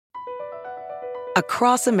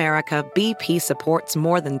Across America, BP supports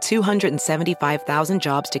more than 275,000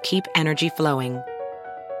 jobs to keep energy flowing.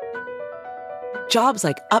 Jobs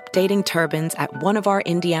like updating turbines at one of our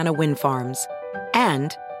Indiana wind farms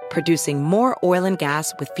and producing more oil and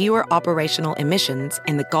gas with fewer operational emissions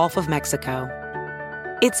in the Gulf of Mexico.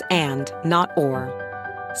 It's and, not or.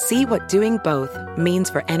 See what doing both means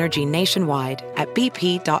for energy nationwide at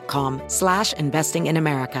bp.com/investing in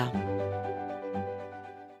America.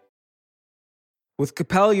 With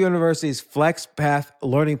Capella University's FlexPath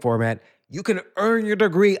learning format, you can earn your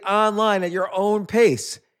degree online at your own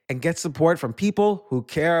pace and get support from people who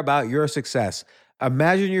care about your success.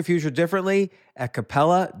 Imagine your future differently at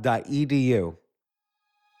capella.edu.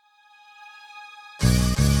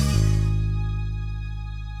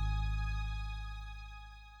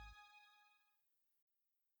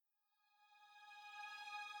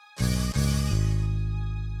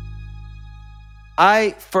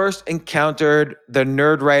 I first encountered the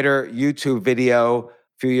Nerd Writer YouTube video a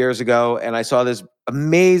few years ago, and I saw this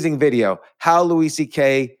amazing video, How Louis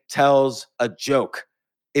C.K. Tells a Joke.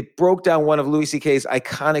 It broke down one of Louis C.K.'s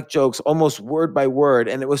iconic jokes almost word by word,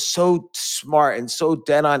 and it was so smart and so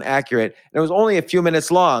dead on accurate. And it was only a few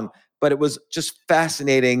minutes long, but it was just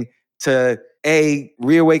fascinating to A,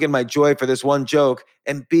 reawaken my joy for this one joke,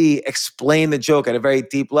 and B, explain the joke at a very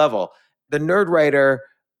deep level. The Nerd Writer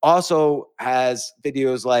also has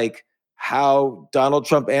videos like how Donald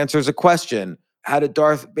Trump answers a question, how did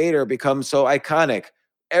Darth Vader become so iconic,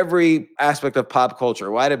 every aspect of pop culture.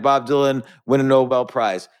 Why did Bob Dylan win a Nobel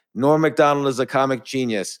Prize? Norm Macdonald is a comic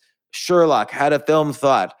genius. Sherlock, how to film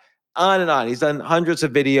thought, on and on. He's done hundreds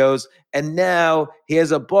of videos, and now he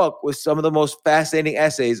has a book with some of the most fascinating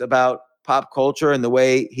essays about pop culture and the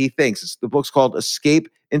way he thinks. The book's called Escape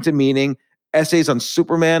into Meaning, Essays on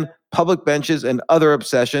Superman, Public Benches, and Other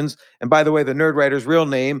Obsessions. And by the way, the Nerd Writer's real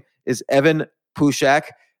name is Evan Puschak.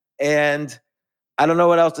 And I don't know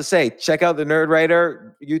what else to say. Check out the Nerd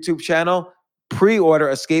Writer YouTube channel, pre-order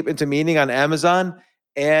Escape into Meaning on Amazon,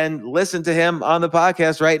 and listen to him on the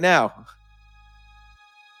podcast right now.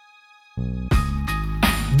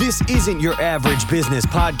 This isn't your average business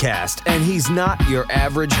podcast, and he's not your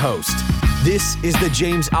average host. This is the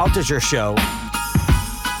James Altucher Show.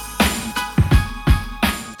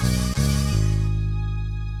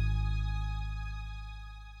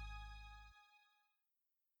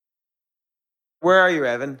 Where are you,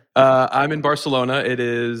 Evan? I'm in Barcelona. It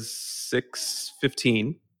is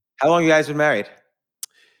 6:15. How long have you guys been married?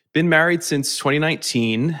 Been married since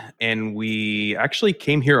 2019, and we actually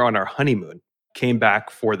came here on our honeymoon. Came back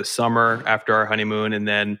for the summer after our honeymoon, and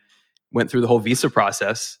then went through the whole visa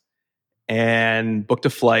process and booked a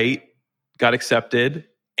flight, got accepted,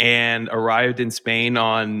 and arrived in Spain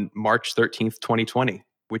on March 13th, 2020,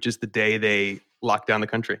 which is the day they locked down the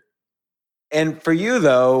country. And for you,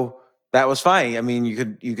 though, that was fine. I mean, you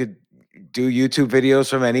could do YouTube videos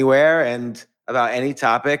from anywhere and about any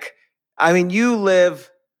topic. I mean, you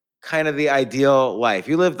live kind of the ideal life.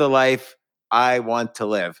 You live the life I want to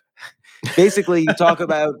live. Basically, you talk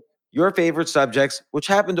about your favorite subjects, which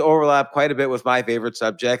happen to overlap quite a bit with my favorite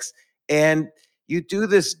subjects. And you do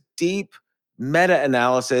this deep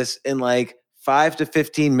meta-analysis in like 5 to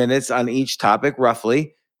 15 minutes on each topic,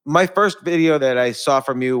 roughly. My first video that I saw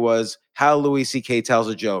from you was How Louis C.K. Tells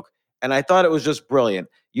a Joke. And I thought it was just brilliant.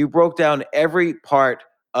 You broke down every part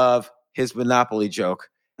of his Monopoly joke.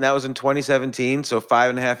 And that was in 2017, so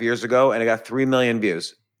 5.5 years ago, and it got 3 million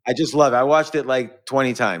views. I just love it. I watched it like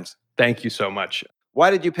 20 times. Thank you so much. Why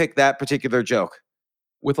did you pick that particular joke?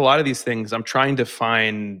 With a lot of these things, I'm trying to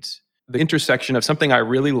find the intersection of something I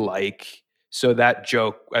really like. So that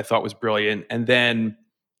joke I thought was brilliant. And then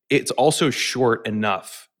it's also short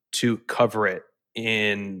enough to cover it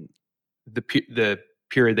in the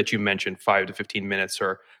period that you mentioned, 5 to 15 minutes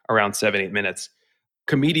or around 7-8 minutes.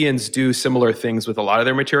 Comedians do similar things with a lot of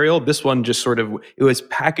their material. This one just sort of, it was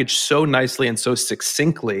packaged so nicely and so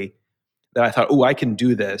succinctly that I thought, oh, I can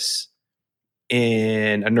do this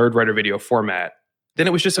in a Nerd Writer video format. Then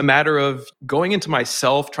it was just a matter of going into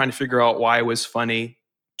myself, trying to figure out why it was funny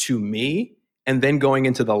to me, and then going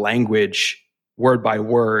into the language word by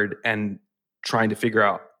word and trying to figure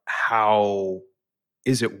out how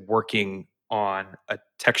is it working on a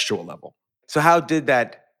textual level. So how did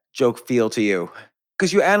that joke feel to you?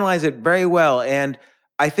 Because you analyze it very well. And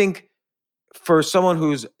I think for someone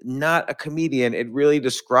who's not a comedian, it really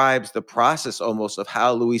describes the process almost of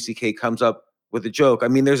how Louis C.K. comes up with a joke. I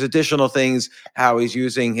mean, there's additional things, how he's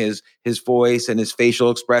using his voice and his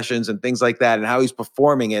facial expressions and things like that, and how he's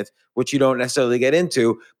performing it, which you don't necessarily get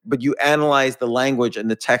into, but you analyze the language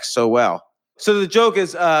and the text so well. So the joke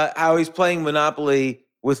is how he's playing Monopoly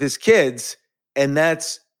with his kids, And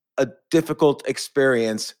that's a difficult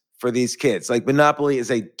experience for these kids. Like Monopoly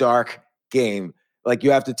is a dark game. Like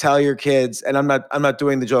you have to tell your kids, and I'm not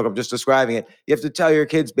doing the joke, I'm just describing it. You have to tell your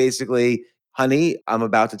kids basically, honey, I'm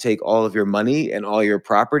about to take all of your money and all your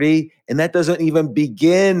property, and that doesn't even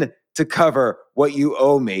begin to cover what you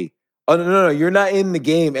owe me. Oh, no, you're not in the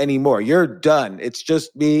game anymore. You're done. It's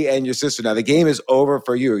just me and your sister now. The game is over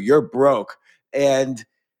for you. You're broke. And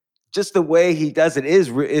just the way he does it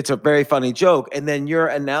it's a very funny joke. And then your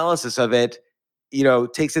analysis of it,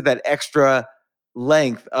 takes it that extra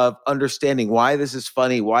length of understanding why this is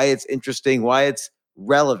funny, why it's interesting, why it's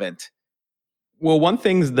relevant. Well, one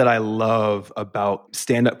thing that I love about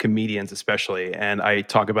stand-up comedians especially, and I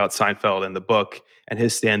talk about Seinfeld in the book and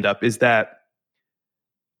his stand-up, is that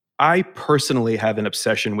I personally have an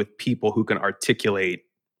obsession with people who can articulate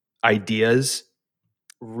ideas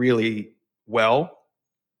really well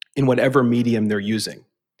in whatever medium they're using.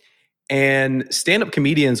 And stand-up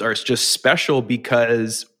comedians are just special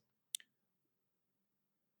because,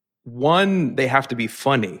 one, they have to be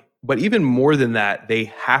funny, but even more than that, they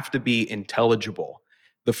have to be intelligible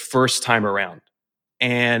the first time around.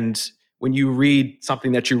 And when you read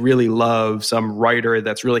something that you really love, some writer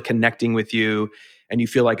that's really connecting with you, and you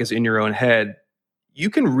feel like it's in your own head, you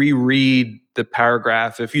can reread the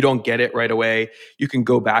paragraph. If you don't get it right away, you can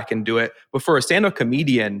go back and do it. But for a stand-up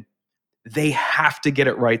comedian, they have to get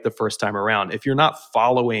it right the first time around. If you're not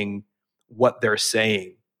following what they're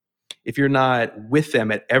saying, if you're not with them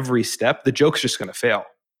at every step, the joke's just going to fail.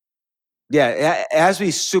 Yeah, it has to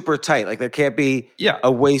be super tight. Like there can't be Yeah.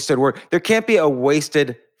 a wasted word. There can't be a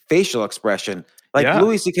wasted facial expression. Like Yeah.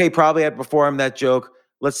 Louis C.K. probably had performed that joke,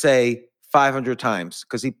 let's say 500 times,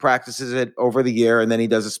 because he practices it over the year and then he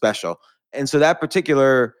does a special. And so that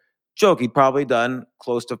particular joke he'd probably done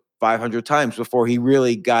close to 500 times before he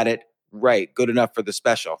really got it right, good enough for the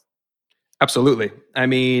special. Absolutely. I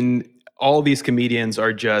mean, all these comedians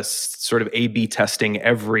are just sort of A/B testing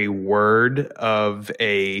every word of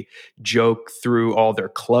a joke through all their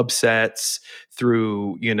club sets,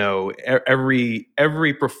 through,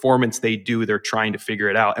 every performance they do, they're trying to figure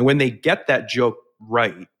it out. And when they get that joke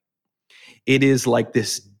right, it is like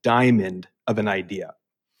this diamond of an idea.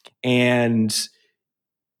 And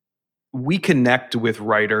we connect with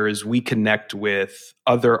writers, we connect with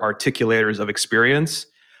other articulators of experience,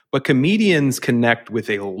 but comedians connect with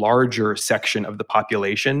a larger section of the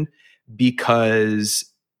population because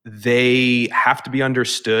they have to be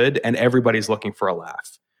understood and everybody's looking for a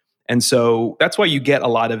laugh. And so that's why you get a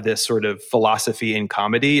lot of this sort of philosophy in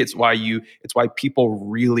comedy. It's why people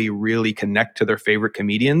really, really connect to their favorite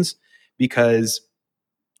comedians, because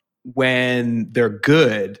when they're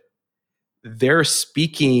good, they're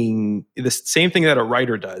speaking the same thing that a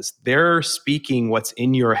writer does. They're speaking what's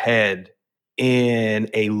in your head in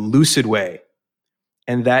a lucid way.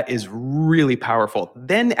 And that is really powerful.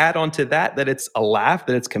 Then add on to that it's a laugh,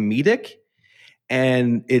 that it's comedic,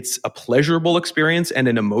 and it's a pleasurable experience and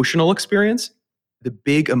an emotional experience. The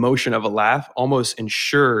big emotion of a laugh almost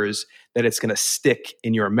ensures that it's going to stick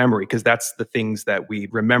in your memory, because that's the things that we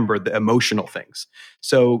remember, the emotional things.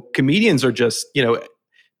 So comedians are just,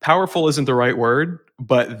 powerful isn't the right word,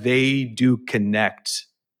 but they do connect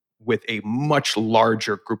with a much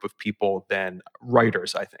larger group of people than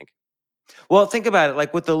writers, I think. Well, think about it.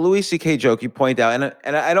 Like with the Louis C.K. joke you point out,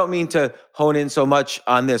 and I don't mean to hone in so much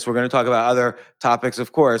on this. We're going to talk about other topics,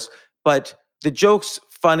 of course, but the joke's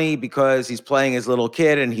funny because he's playing his little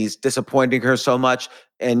kid and he's disappointing her so much.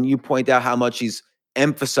 And you point out how much he's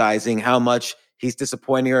emphasizing how much he's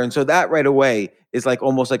disappointing her. And so that right away is like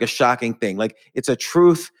almost like a shocking thing. Like it's a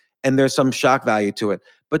truth and there's some shock value to it.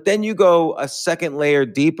 But then you go a second layer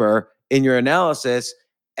deeper in your analysis,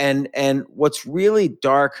 and what's really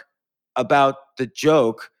dark about the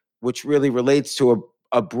joke, which really relates to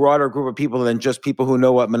a broader group of people than just people who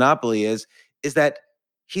know what Monopoly is that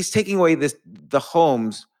he's taking away the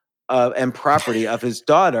homes and property of his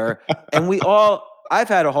daughter. And I've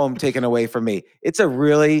had a home taken away from me. It's a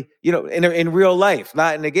really, in real life,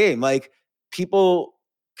 not in a game. Like people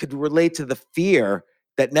could relate to the fear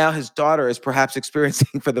that now his daughter is perhaps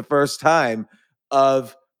experiencing for the first time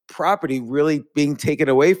of property really being taken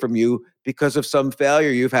away from you because of some failure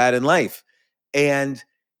you've had in life. And,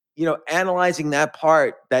 analyzing that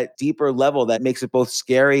part, that deeper level that makes it both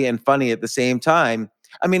scary and funny at the same time.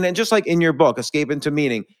 I mean, and just like in your book, Escape into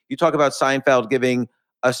Meaning, you talk about Seinfeld giving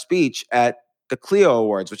a speech at the Clio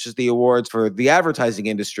Awards, which is the awards for the advertising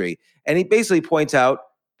industry. And he basically points out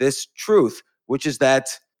this truth, which is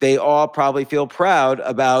that they all probably feel proud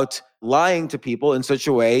about lying to people in such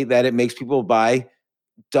a way that it makes people buy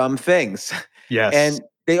dumb things. Yes. And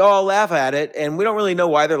they all laugh at it, and we don't really know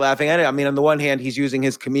why they're laughing at it. I mean, on the one hand, he's using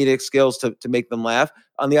his comedic skills to make them laugh.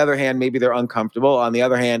 On the other hand, maybe they're uncomfortable. On the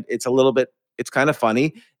other hand, it's kind of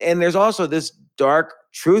funny. And there's also this dark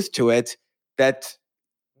truth to it that,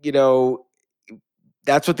 you know,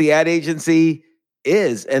 that's what the ad agency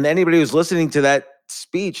is. And anybody who's listening to that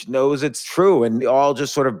speech knows it's true, and we all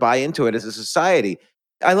just sort of buy into it as a society.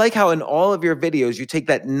 I like how in all of your videos, you take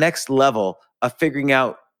that next level of figuring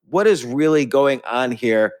out what is really going on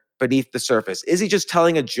here beneath the surface. Is he just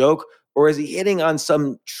telling a joke, or is he hitting on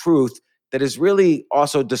some truth that is really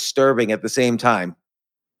also disturbing at the same time?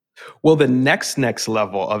 Well, the next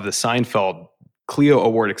level of the Seinfeld Clio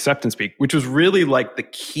Award acceptance speech, which was really like the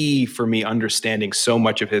key for me understanding so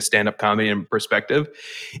much of his stand-up comedy and perspective,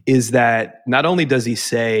 is that not only does he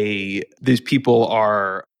say these people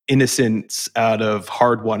are innocents out of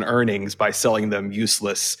hard-won earnings by selling them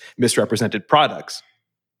useless, misrepresented products,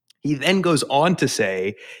 he then goes on to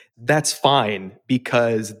say that's fine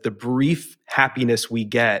because the brief happiness we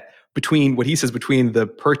get between what he says between the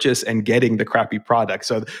purchase and getting the crappy product.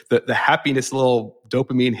 So the happiness little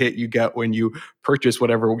dopamine hit you get when you purchase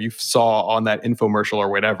whatever you saw on that infomercial or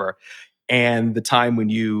whatever, and the time when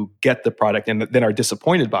you get the product and then are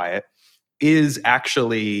disappointed by it is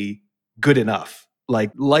actually good enough.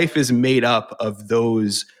 Like life is made up of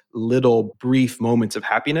those little brief moments of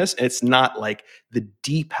happiness. It's not like the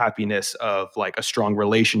deep happiness of like a strong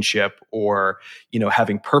relationship or,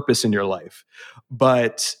 having purpose in your life.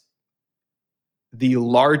 But the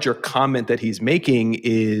larger comment that he's making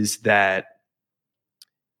is that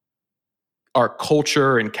our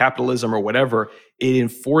culture and capitalism or whatever, it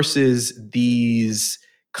enforces these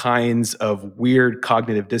kinds of weird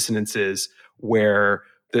cognitive dissonances where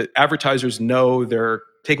the advertisers know they're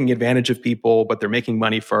taking advantage of people, but they're making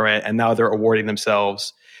money for it, and now they're awarding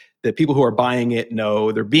themselves. The people who are buying it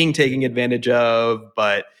know they're being taken advantage of,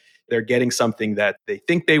 but they're getting something that they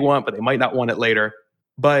think they want, but they might not want it later.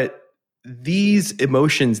 But these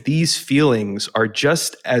emotions, these feelings are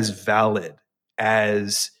just as valid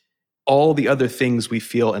as all the other things we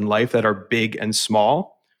feel in life that are big and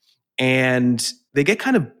small. And they get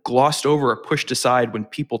kind of glossed over or pushed aside when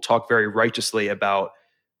people talk very righteously about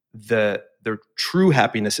the true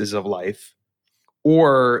happinesses of life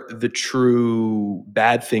or the true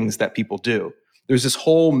bad things that people do. There's this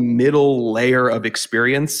whole middle layer of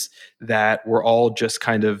experience that we're all just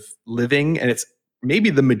kind of living, and it's maybe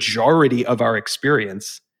the majority of our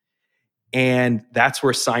experience. And that's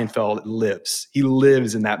where Seinfeld lives. He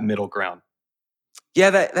lives in that middle ground. Yeah,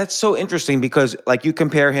 that's so interesting because, like, you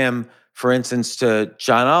compare him, for instance, to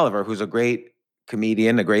John Oliver, who's a great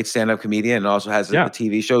comedian, a great stand-up comedian, and also has a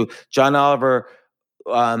TV show. John Oliver,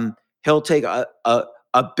 he'll take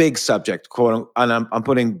a big subject, quote, and I'm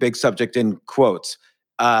putting big subject in quotes.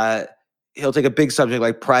 He'll take a big subject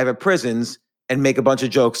like private prisons and make a bunch of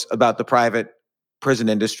jokes about the private prison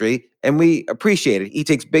industry, and we appreciate it. He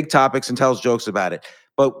takes big topics and tells jokes about it.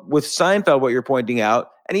 But with Seinfeld, what you're pointing out,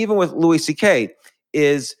 and even with Louis C.K.,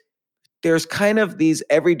 is there's kind of these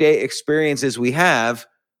everyday experiences we have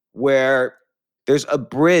where there's a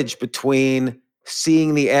bridge between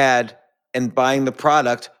seeing the ad and buying the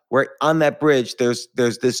product, where on that bridge there's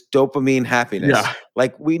this dopamine happiness. Yeah.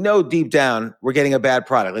 Like, we know deep down we're getting a bad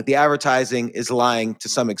product. Like, the advertising is lying to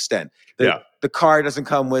some extent. The car doesn't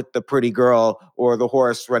come with the pretty girl or the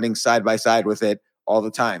horse running side by side with it all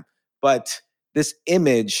the time. But this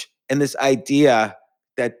image and this idea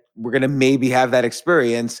that we're going to maybe have that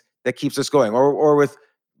experience that keeps us going. Or with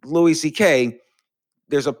Louis C.K.,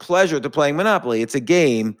 there's a pleasure to playing Monopoly. It's a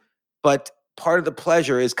game, but part of the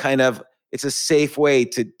pleasure is it's a safe way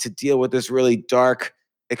to deal with this really dark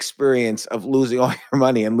experience of losing all your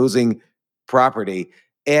money and losing property.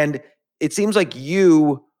 And it seems like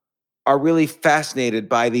you are really fascinated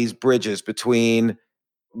by these bridges between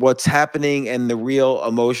what's happening and the real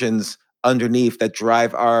emotions underneath that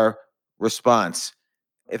drive our response.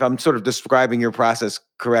 If I'm sort of describing your process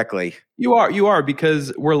correctly. You are,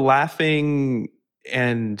 because we're laughing,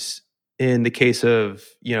 and in the case of,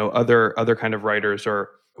 other kind of writers or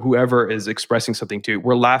whoever is expressing something to,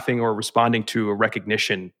 we're laughing or responding to a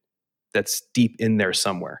recognition that's deep in there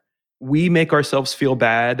somewhere. We make ourselves feel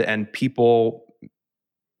bad, and people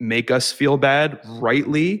make us feel bad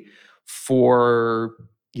rightly for,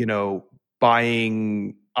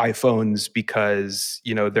 buying iPhones because,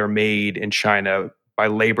 they're made in China by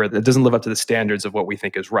labor that doesn't live up to the standards of what we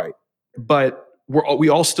think is right. But we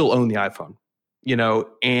all still own the iPhone,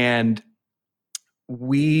 and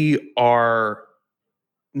we are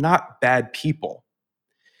not bad people.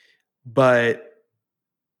 But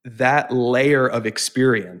that layer of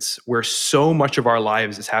experience where so much of our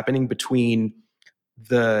lives is happening between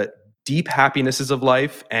the deep happinesses of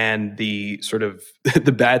life and the sort of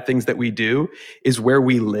the bad things that we do is where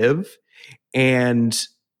we live. And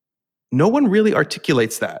no one really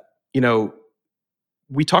articulates that.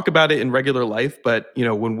 We talk about it in regular life, but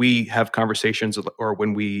when we have conversations or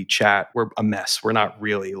when we chat, we're a mess. We're not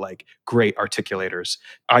really like great articulators.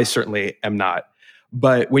 I certainly am not.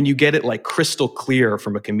 But when you get it like crystal clear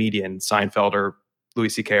from a comedian, Seinfeld or Louis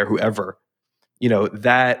C.K. or whoever,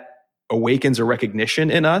 that awakens a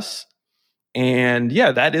recognition in us. And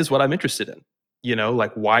yeah, that is what I'm interested in.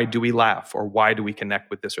 Like, why do we laugh, or why do we connect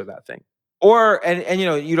with this or that thing? Or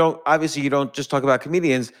you don't just talk about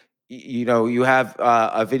comedians. You have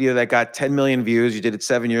a video that got 10 million views. You did it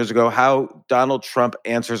 7 years ago. How Donald Trump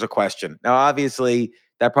answers a question. Now, obviously,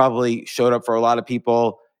 that probably showed up for a lot of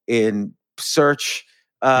people in search,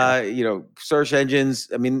 search engines.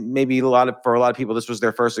 I mean, maybe for a lot of people, this was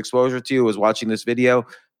their first exposure to you, was watching this video.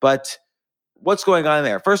 But what's going on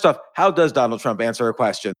there? First off, how does Donald Trump answer a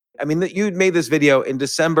question? I mean, you made this video in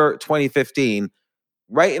December 2015.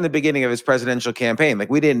 Right in the beginning of his presidential campaign. Like,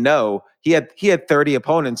 we didn't know he had 30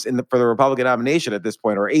 opponents for the Republican nomination at this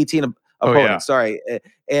point, or 18 opponents. Sorry.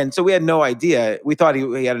 And so we had no idea. We thought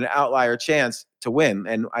he had an outlier chance to win.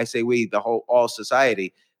 And I say we, all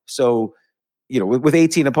society. So, with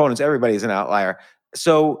 18 opponents, everybody's an outlier.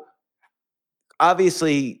 So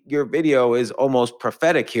obviously your video is almost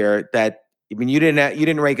prophetic here that, you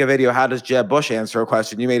didn't rank a video, how does Jeb Bush answer a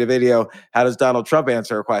question? You made a video, how does Donald Trump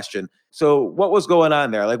answer a question? So what was going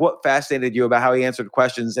on there? Like, what fascinated you about how he answered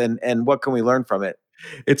questions, and what can we learn from it?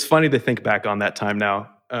 It's funny to think back on that time now.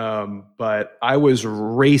 But I was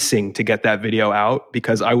racing to get that video out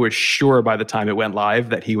because I was sure by the time it went live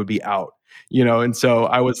that he would be out, and so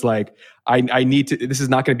I was like, I need to, this is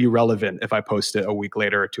not going to be relevant if I post it a week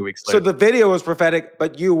later or 2 weeks later. So the video was prophetic,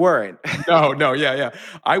 but you weren't. No. Yeah.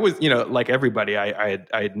 I was, like everybody, I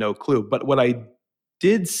had no clue. But what I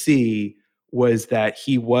did see was that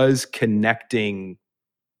he was connecting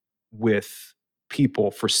with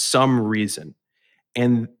people for some reason.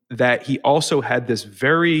 And that he also had this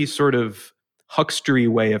very sort of huckstery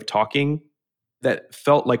way of talking that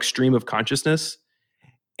felt like stream of consciousness.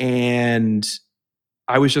 And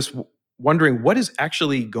I was just wondering what is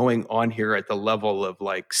actually going on here at the level of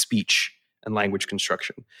like speech and language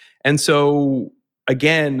construction. And so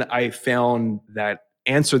again, I found that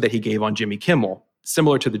answer that he gave on Jimmy Kimmel,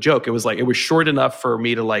 similar to the joke. It was short enough for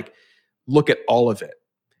me to like look at all of it.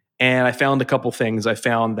 And I found a couple things. I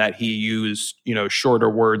found that he used, shorter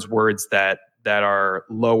words that are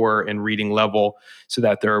lower in reading level, so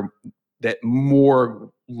that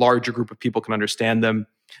more larger group of people can understand them.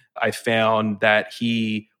 I found that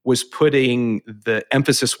he was putting the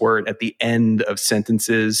emphasis word at the end of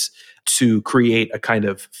sentences to create a kind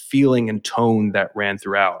of feeling and tone that ran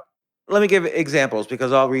throughout. Let me give examples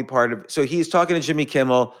because I'll read part of it. So he's talking to Jimmy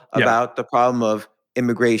Kimmel about the problem of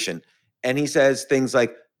immigration. And he says things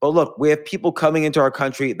like, "But look, we have people coming into our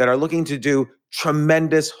country that are looking to do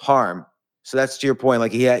tremendous harm." So that's to your point.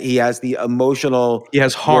 Like he has the emotional. He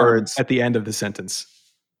has harm words at the end of the sentence.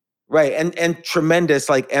 Right. And tremendous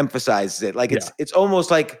like emphasizes it. Like it's almost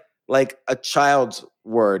like a child's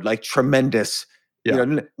word, like tremendous. Yeah.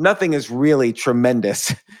 Nothing is really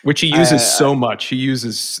tremendous. Which he uses so much. He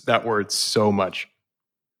uses that word so much.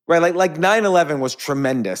 Right. Like 9/11 was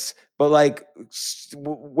tremendous, but like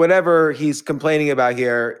whatever he's complaining about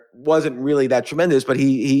here wasn't really that tremendous. But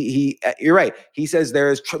he you're right. He says there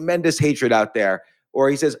is tremendous hatred out there, or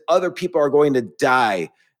he says other people are going to die.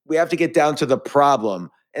 We have to get down to the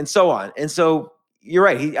problem, and so on. And so you're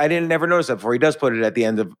right. I didn't never notice that before. He does put it at the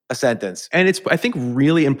end of a sentence. And it's, I think,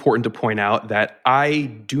 really important to point out that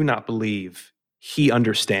I do not believe he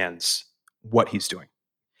understands what he's doing.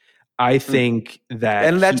 I think that,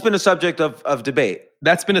 and that's been a subject of debate.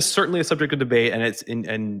 That's been certainly a subject of debate, and it's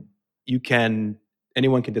and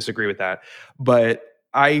anyone can disagree with that. But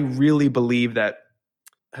I really believe that,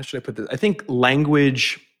 how should I put this? I think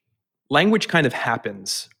language kind of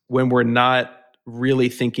happens when we're not really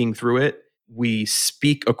thinking through it. We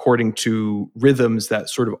speak according to rhythms that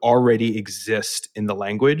sort of already exist in the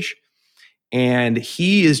language. And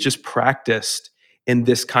he is just practiced in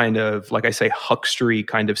this kind of, like I say, huckstery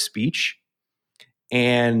kind of speech.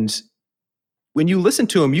 And when you listen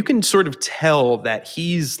to him, you can sort of tell that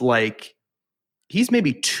he's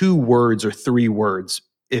maybe 2 words or 3 words,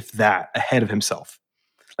 if that, ahead of himself.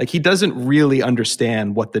 Like he doesn't really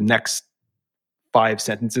understand what the next 5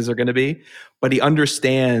 sentences are going to be, but he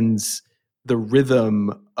understands the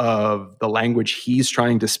rhythm of the language he's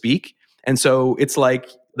trying to speak. And so it's like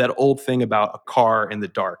that old thing about a car in the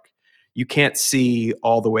dark. You can't see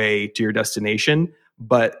all the way to your destination,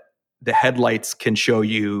 but the headlights can show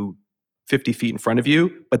you 50 feet in front of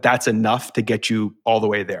you, but that's enough to get you all the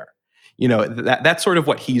way there. That's sort of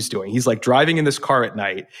what he's doing. He's like driving in this car at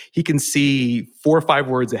night. He can see 4 or 5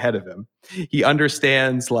 words ahead of him. He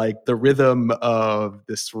understands like the rhythm of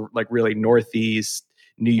this like really Northeast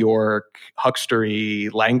New York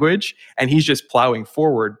huckstery language, and he's just plowing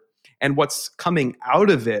forward. And what's coming out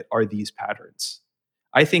of it are these patterns.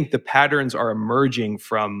 I think the patterns are emerging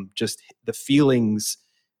from just the feelings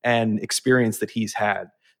and experience that he's had.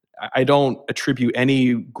 I don't attribute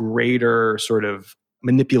any greater sort of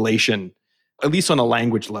manipulation, at least on a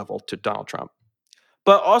language level, to Donald Trump.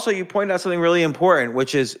 But also, you point out something really important,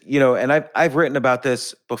 which is, and I've written about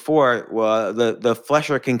this before. Well, the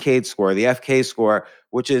Fleischer-Kincaid score, the FK score,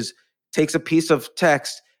 which takes a piece of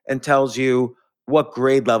text and tells you what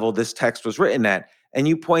grade level this text was written at. And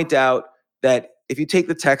you point out that if you take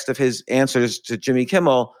the text of his answers to Jimmy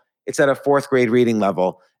Kimmel, it's at a 4th grade reading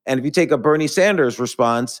level. And if you take a Bernie Sanders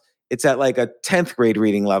response, it's at like a 10th grade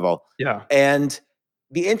reading level. Yeah. And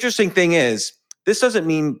the interesting thing is, this doesn't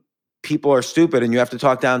mean people are stupid and you have to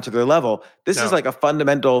talk down to their level. This is like a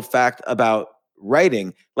fundamental fact about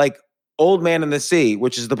writing. Like Old Man and the Sea,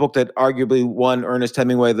 which is the book that arguably won Ernest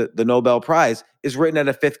Hemingway the Nobel Prize, is written at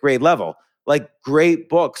a 5th grade level. Like great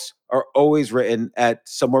books are always written at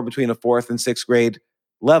somewhere between a 4th and 6th grade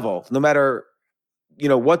level, no matter,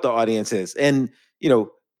 what the audience is. And,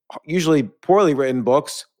 usually poorly written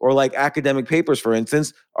books or like academic papers, for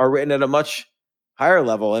instance, are written at a much higher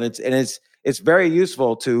level. And it's very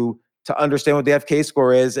useful to understand what the FK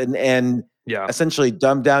score is and essentially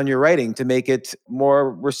dumb down your writing to make it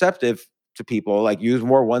more receptive to people. Like use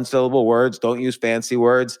more 1-syllable words, don't use fancy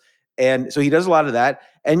words. And so he does a lot of that.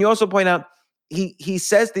 And you also point out he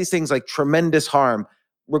says these things like tremendous harm,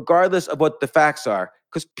 regardless of what the facts are,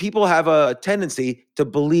 because people have a tendency to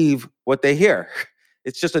believe what they hear.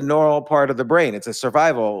 It's just a normal part of the brain. It's a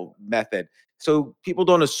survival method. So people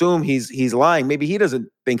don't assume he's lying. Maybe he doesn't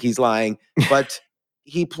think he's lying, but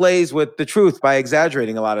he plays with the truth by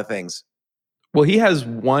exaggerating a lot of things. Well, he has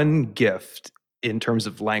one gift in terms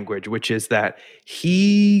of language, which is that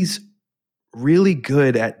he's really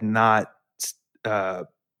good at not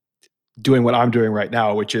doing what I'm doing right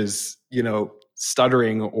now, which is,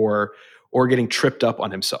 stuttering or getting tripped up on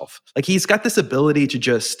himself. Like he's got this ability to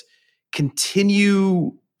just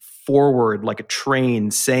continue forward like a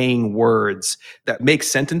train, saying words that make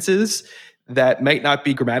sentences that might not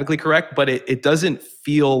be grammatically correct, but it doesn't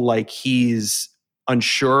feel like he's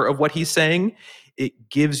unsure of what he's saying. It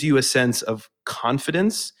gives you a sense of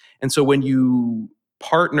confidence. And so when you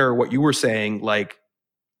partner what you were saying, like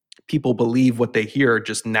people believe what they hear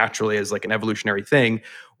just naturally as like an evolutionary thing,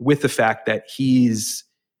 with the fact that he's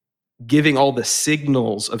giving all the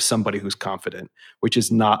signals of somebody who's confident, which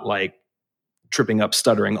is not like tripping up,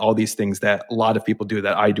 stuttering, all these things that a lot of people do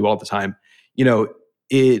that I do all the time.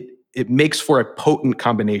 It makes for a potent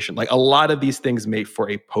combination. Like a lot of these things make for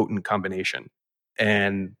a potent combination.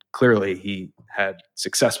 And clearly he had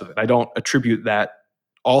success with it. I don't attribute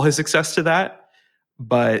all his success to that.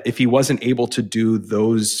 But if he wasn't able to do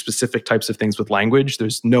those specific types of things with language,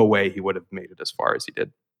 there's no way he would have made it as far as he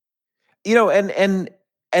did. And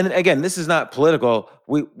again, this is not political.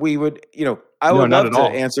 We would, I would love to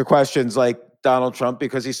answer questions like Donald Trump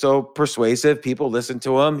because he's so persuasive. People listen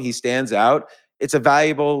to him. He stands out. It's a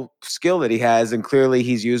valuable skill that he has, and clearly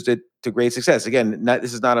he's used it to great success. Again,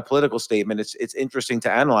 this is not a political statement. It's interesting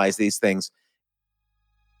to analyze these things.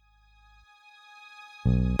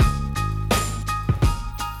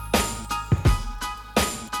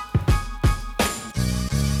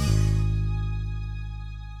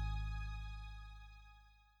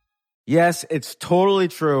 Yes, it's totally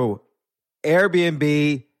true.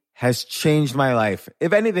 Airbnb has changed my life.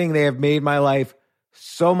 If anything, they have made my life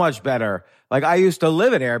so much better. Like I used to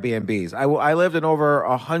live in Airbnbs. I lived in over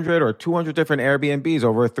 100 or 200 different Airbnbs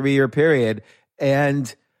over a 3-year period,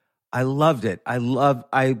 and I loved it.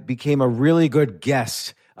 I became a really good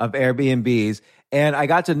guest of Airbnbs, and I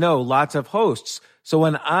got to know lots of hosts. So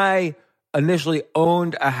when I initially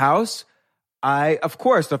owned a house, of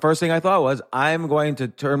course, the first thing I thought was, I'm going to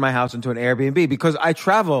turn my house into an Airbnb because I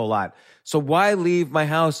travel a lot. So why leave my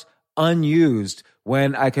house unused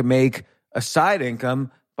when I can make a side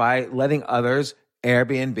income by letting others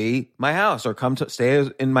Airbnb my house or come to stay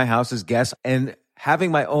in my house as guests? And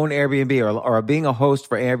having my own Airbnb or being a host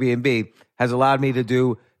for Airbnb has allowed me to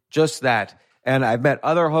do just that. And I've met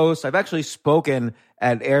other hosts. I've actually spoken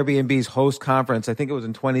at Airbnb's host conference. I think it was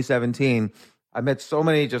in 2017. I met so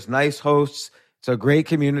many just nice hosts. It's a great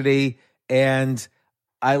community. And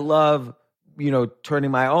I love,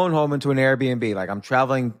 turning my own home into an Airbnb. Like I'm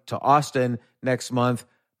traveling to Austin next month.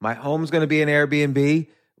 my home's going to be an Airbnb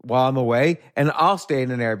while I'm away, and I'll stay in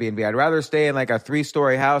an Airbnb. I'd rather stay in like a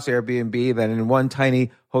 3-story house Airbnb than in one tiny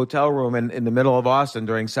hotel room in the middle of Austin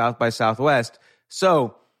during South by Southwest.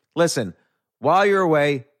 So listen, while you're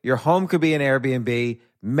away, your home could be an Airbnb.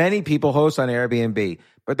 Many people host on Airbnb,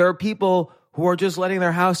 but there are people who are just letting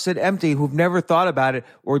their house sit empty, who've never thought about it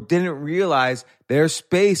or didn't realize their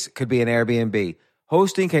space could be an Airbnb.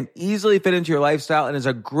 Hosting can easily fit into your lifestyle and is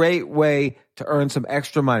a great way to earn some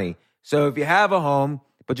extra money. So if you have a home,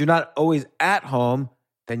 but you're not always at home,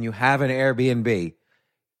 then you have an Airbnb.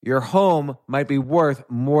 Your home might be worth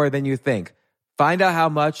more than you think. Find out how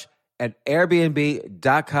much at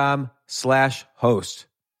airbnb.com/host.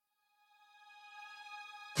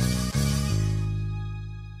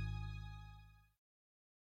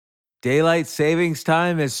 Daylight savings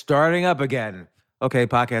time is starting up again. Okay,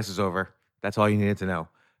 podcast is over. That's all you needed to know.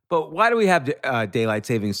 But why do we have daylight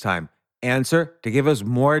savings time? Answer: to give us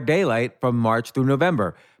more daylight from March through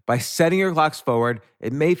November. By setting your clocks forward,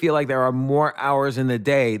 it may feel like there are more hours in the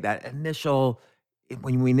day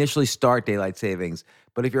when we initially start daylight savings.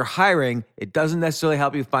 But if you're hiring, it doesn't necessarily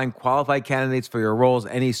help you find qualified candidates for your roles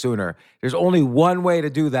any sooner. There's only one way to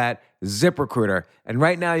do that: ZipRecruiter. And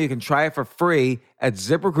right now you can try it for free at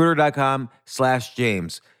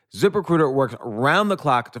ZipRecruiter.com/James. ZipRecruiter works around the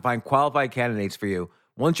clock to find qualified candidates for you.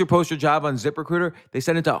 Once you post your job on ZipRecruiter, they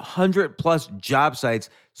send it to 100 plus job sites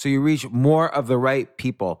so you reach more of the right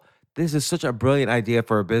people. This is such a brilliant idea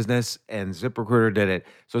for a business, and ZipRecruiter did it.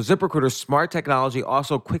 So ZipRecruiter's smart technology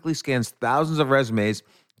also quickly scans thousands of resumes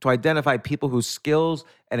to identify people whose skills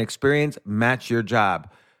and experience match your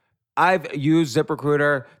job. I've used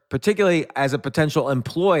ZipRecruiter, particularly as a potential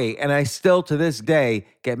employee, and I still to this day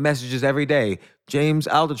get messages every day. James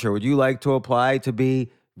Altucher, would you like to apply to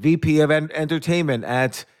be VP of Entertainment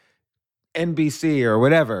at NBC or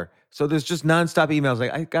whatever? So there's just nonstop emails.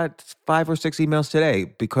 Like I got 5 or 6 emails today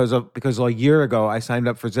because a year ago I signed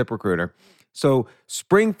up for ZipRecruiter. So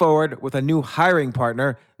spring forward with a new hiring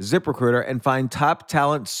partner, ZipRecruiter, and find top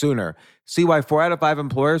talent sooner. See why 4 out of 5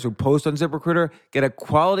 employers who post on ZipRecruiter get a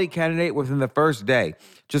quality candidate within the first day.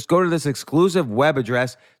 Just go to this exclusive web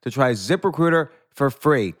address to try ZipRecruiter for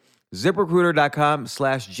free.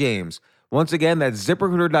 ZipRecruiter.com/James. Once again, that's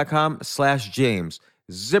ZipRecruiter.com/James.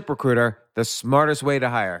 ZipRecruiter, the smartest way to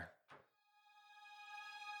hire.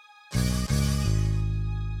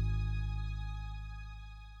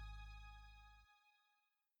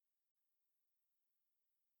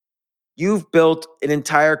 You've built an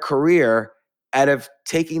entire career out of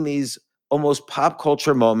taking these almost pop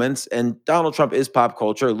culture moments, and Donald Trump is pop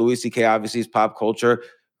culture. Louis C.K. obviously is pop culture.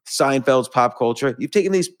 Seinfeld's pop culture. You've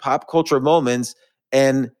taken these pop culture moments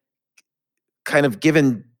and kind of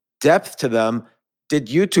given depth to them, did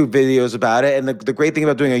YouTube videos about it. And the great thing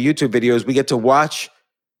about doing a YouTube video is we get to watch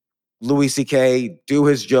Louis C.K. do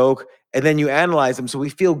his joke, and then you analyze them. So we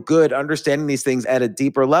feel good understanding these things at a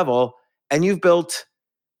deeper level. And you've built,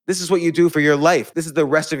 this is what you do for your life. This is the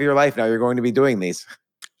rest of your life now. You're going to be doing these.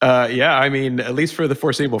 Yeah, I mean, at least for the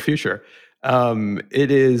foreseeable future.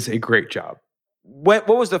 It is a great job. What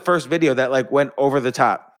was the first video that went over the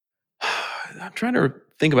top? I'm trying to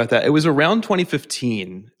think about that. It was around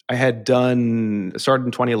 2015. I had started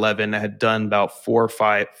in 2011. I had done about 4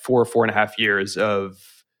 and a half years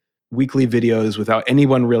of weekly videos without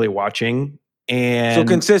anyone really watching. And so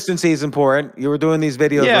consistency is important. You were doing these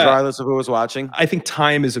videos regardless of who was watching. I think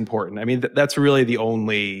time is important. I mean, that's really the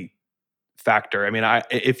only factor. I mean,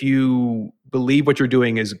 if you believe what you're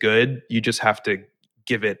doing is good, you just have to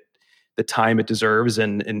give it the time it deserves.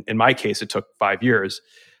 And in my case, it took 5 years.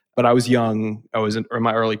 But I was young. I was in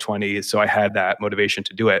my early 20s, so I had that motivation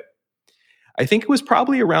to do it. I think it was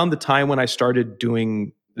probably around the time when I started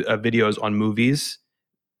doing videos on movies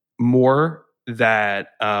more that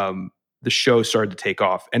the show started to take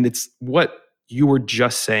off. And it's what you were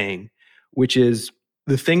just saying, which is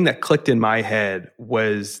the thing that clicked in my head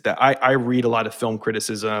was that I read a lot of film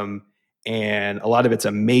criticism and a lot of it's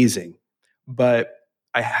amazing. But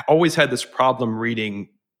I always had this problem reading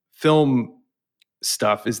film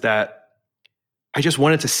stuff is that I just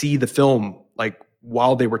wanted to see the film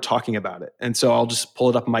while they were talking about it. And so I'll just pull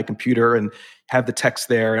it up on my computer and have the text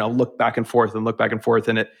there and I'll look back and forth.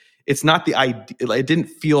 And it's not the ideal. It didn't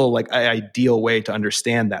feel like an ideal way to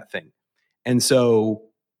understand that thing. And so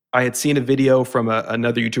I had seen a video from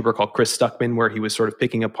another YouTuber called Chris Stuckman where he was sort of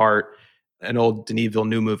picking apart an old Denis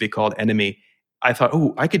Villeneuve movie called Enemy. I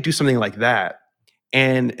thought, I could do something like that.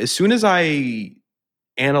 And as soon as I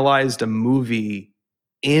analyzed a movie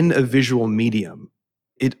in a visual medium,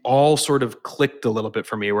 it all sort of clicked a little bit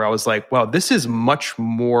for me where I was like, wow, this is much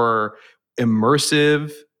more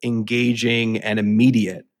immersive, engaging, and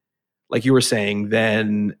immediate like you were saying,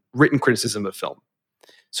 than written criticism of film.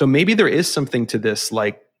 So maybe there is something to this,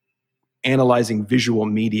 like analyzing visual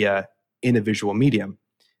media in a visual medium.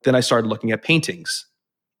 Then I started looking at paintings,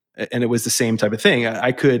 and it was the same type of thing.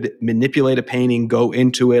 I could manipulate a painting, go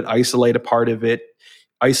into it, isolate a part of it,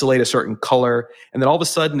 isolate a certain color, and then all of a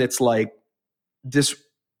sudden it's like this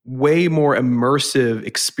way more immersive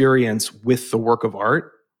experience with the work of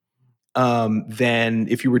art than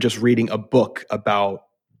if you were just reading a book about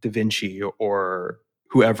Da Vinci or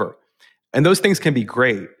whoever. And those things can be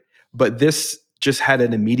great, but this just had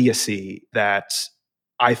an immediacy that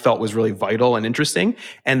I felt was really vital and interesting.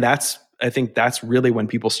 And I think that's really when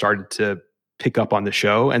people started to pick up on the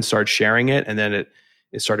show and start sharing it. And then it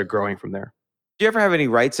started growing from there. Do you ever have any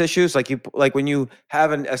rights issues? Like when you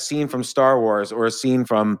have a scene from Star Wars or a scene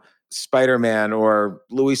from Spider-Man or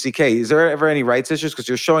Louis C.K., is there ever any rights issues? Because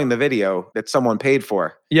you're showing the video that someone paid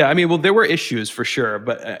for. Yeah, I mean, well, there were issues for sure,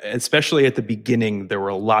 but especially at the beginning, there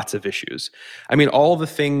were lots of issues. I mean, all the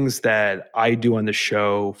things that I do on the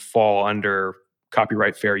show fall under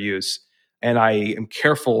copyright fair use, and I am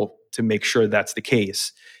careful to make sure that's the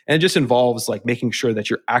case. And it just involves like making sure that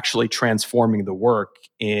you're actually transforming the work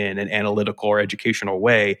in an analytical or educational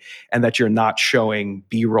way, and that you're not showing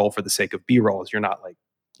B-roll for the sake of B-roll. You're not like,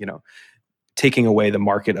 taking away the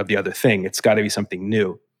market of the other thing. It's got to be something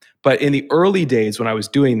new. But in the early days when I was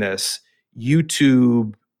doing this,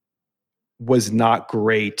 YouTube was not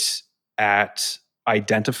great at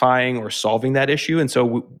identifying or solving that issue. And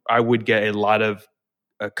so I would get a lot of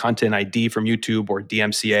content ID from YouTube or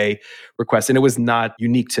DMCA requests, and it was not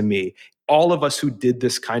unique to me. All of us who did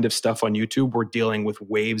this kind of stuff on YouTube were dealing with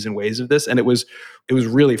waves and waves of this, and it was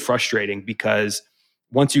really frustrating because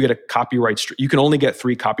once you get a copyright you can only get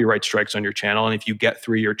 3 copyright strikes on your channel, and if you get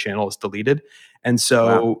 3, your channel is deleted. And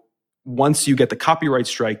so once you get the copyright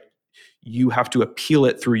strike, you have to appeal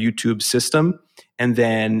it through YouTube's system, and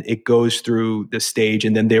then it goes through the stage,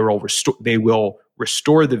 and then they will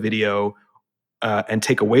restore the video and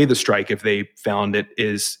take away the strike if they found it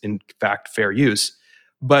is in fact fair use.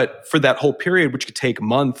 But for that whole period, which could take a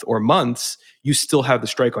month or months, you still have the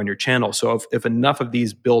strike on your channel. So if enough of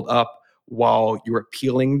these build up while you're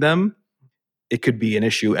appealing them, it could be an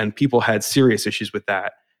issue. And people had serious issues with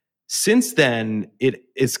that. Since then,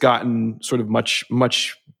 it's gotten sort of much,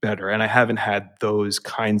 much better. And I haven't had those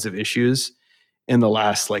kinds of issues in the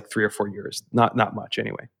last like 3 or 4 years. Not much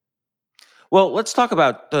anyway. Well, let's talk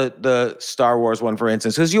about the Star Wars one, for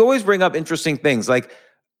instance, because you always bring up interesting things. Like,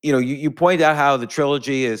 you point out how the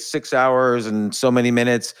trilogy is 6 hours and so many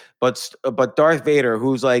minutes, but Darth Vader,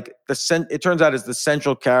 who's like it turns out is the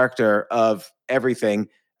central character of everything,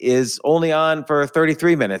 is only on for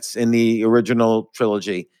 33 minutes in the original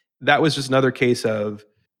trilogy. That was just another case of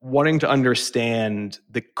wanting to understand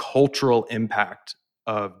the cultural impact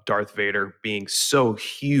of Darth Vader being so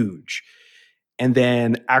huge, and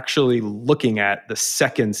then actually looking at the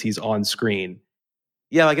seconds he's on screen.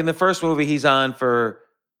 Yeah, like in the first movie, he's on for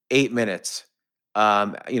 8 minutes, in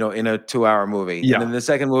a 2-hour movie. Yeah. And then the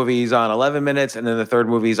second movie, he's on 11 minutes. And then the third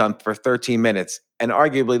movie, he's on for 13 minutes. And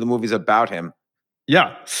arguably, the movie's about him.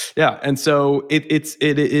 Yeah. Yeah. And so it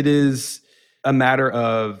is a matter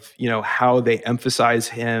of, how they emphasize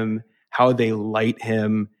him, how they light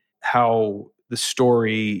him, how the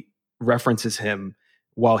story references him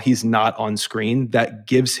while he's not on screen, that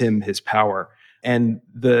gives him his power. And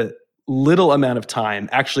the little amount of time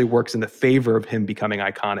actually works in the favor of him becoming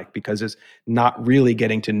iconic, because it's not really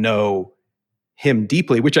getting to know him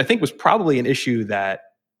deeply, which I think was probably an issue that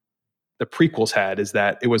the prequels had, is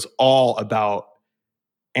that it was all about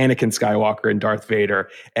Anakin Skywalker and Darth Vader.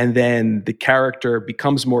 And then the character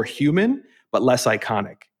becomes more human, but less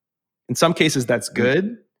iconic. In some cases, that's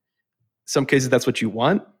good. Some cases, that's what you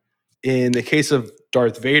want. In the case of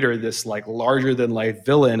Darth Vader, this like larger than life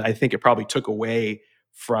villain, I think it probably took away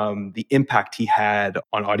from the impact he had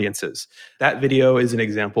on audiences. That video is an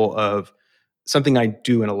example of something I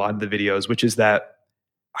do in a lot of the videos, which is that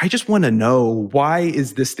I just want to know, why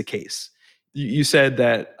is this the case? You said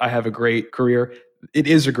that I have a great career. It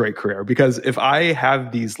is a great career, because if I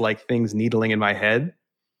have these like things needling in my head,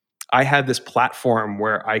 I have this platform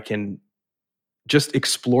where I can just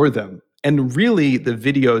explore them. And really, the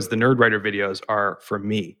videos, the Nerdwriter videos, are for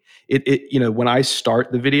me. When I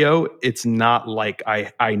start the video, it's not like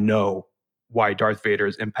I know why Darth Vader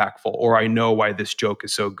is impactful, or I know why this joke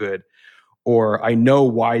is so good, or I know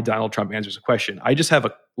why Donald Trump answers a question. I just have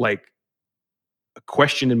a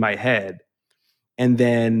question in my head, and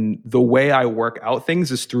then the way I work out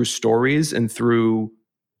things is through stories and through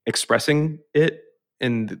expressing it.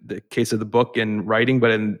 In the case of the book and writing,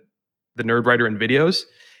 but in the Nerdwriter and videos.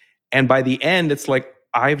 And by the end, it's like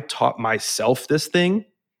I've taught myself this thing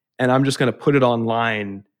and I'm just going to put it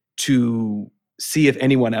online to see if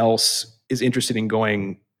anyone else is interested in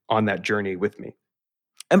going on that journey with me.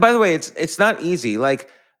 And by the way, it's not easy. Like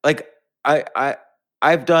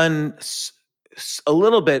I've done a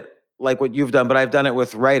little bit like what you've done, but I've done it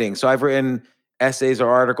with writing. So I've written essays or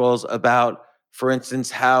articles about, for instance,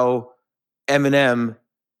 how Eminem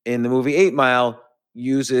in the movie 8 Mile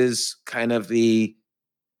uses kind of the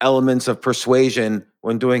elements of persuasion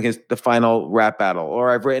when doing the final rap battle. Or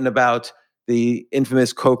I've written about the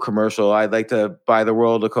infamous Coke commercial. I'd like to buy the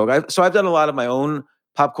world of Coke. So I've done a lot of my own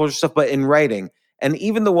pop culture stuff, but in writing. And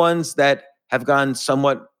even the ones that have gone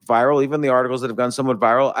somewhat viral, even the articles that have gone somewhat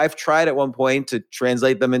viral, I've tried at one point to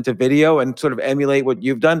translate them into video and sort of emulate what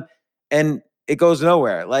you've done. And it goes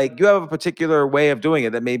nowhere. Like, you have a particular way of doing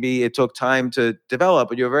it that maybe it took time to develop,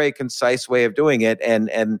 but you have a very concise way of doing it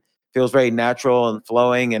and feels very natural and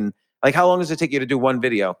flowing. And like, how long does it take you to do one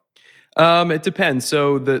video? It depends.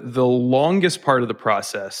 So the longest part of the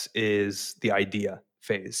process is the idea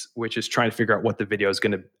phase, which is trying to figure out what the video is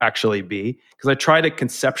going to actually be. Because I try to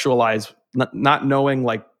conceptualize, not knowing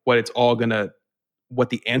like what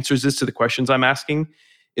the answers is to the questions I'm asking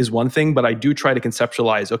is one thing, but I do try to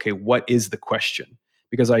conceptualize, okay, what is the question?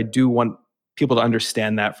 Because I do want people to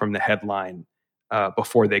understand that from the headline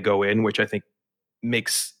before they go in, which I think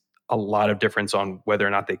makes a lot of difference on whether or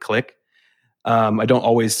not they click. I don't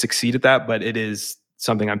always succeed at that, but it is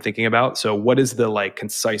something I'm thinking about. So what is the like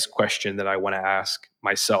concise question that I want to ask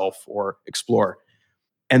myself or explore?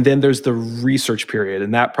 And then there's the research period,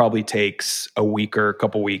 and that probably takes a week or a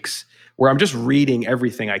couple weeks where I'm just reading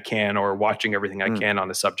everything I can or watching everything I can on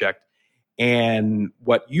the subject. And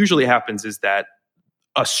what usually happens is that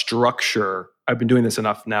a structure, I've been doing this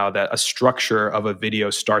enough now that a structure of a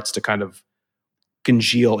video starts to kind of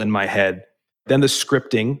congeal in my head. Then the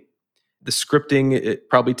scripting, it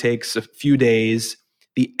probably takes a few days.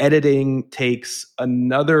 The editing takes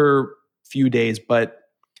another few days, but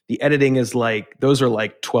the editing is those are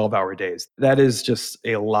like 12-hour days. That is just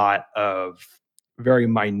a lot of very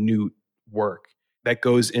minute work that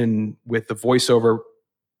goes in with the voiceover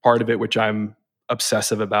part of it, which I'm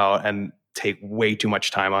obsessive about and take way too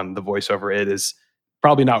much time on the voiceover. It is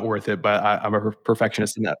probably not worth it, but I'm a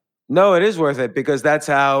perfectionist in that. No, it is worth it because that's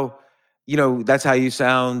how you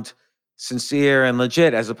sound sincere and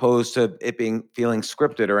legit, as opposed to it feeling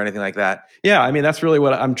scripted or anything like that. Yeah, I mean, that's really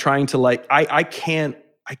what I'm trying to like. I can't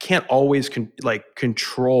always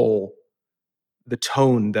control the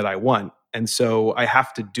tone that I want, and so I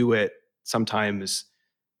have to do it sometimes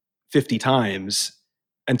 50 times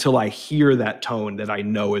until I hear that tone that I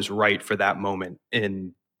know is right for that moment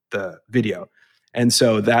in the video. And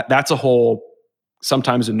so that's a whole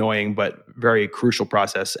sometimes annoying but very crucial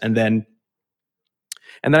process. And then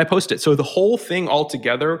I post it. So the whole thing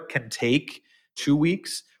altogether can take 2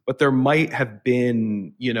 weeks, but there might have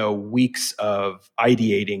been, weeks of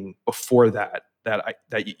ideating before that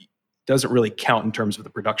doesn't really count in terms of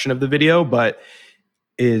the production of the video, but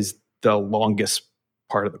is the longest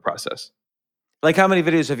part of the process. Like, how many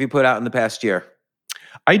videos have you put out in the past year?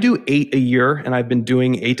 I do 8 a year, and I've been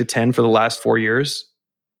doing 8 to 10 for the last 4 years.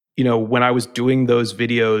 When I was doing those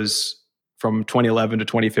videos from 2011 to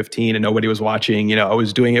 2015 and nobody was watching, I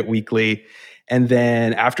was doing it weekly. And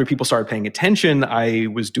then after people started paying attention, I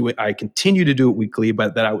continued to do it weekly,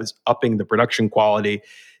 but that I was upping the production quality,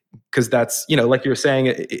 because that's, like you're saying,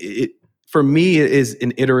 it for me, it is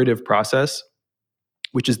an iterative process,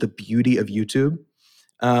 which is the beauty of YouTube,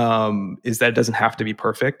 is that it doesn't have to be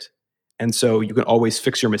perfect. And so you can always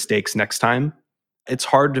fix your mistakes next time. It's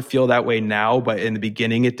hard to feel that way now, but in the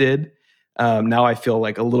beginning it did. Now I feel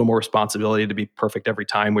like a little more responsibility to be perfect every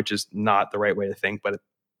time, which is not the right way to think, but I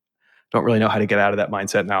don't really know how to get out of that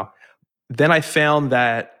mindset now. Then I found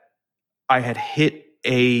that I had hit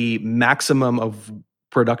a maximum of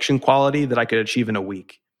production quality that I could achieve in a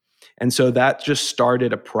week. And so that just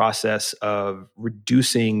started a process of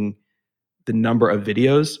reducing the number of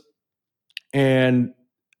videos. And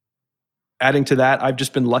adding to that, I've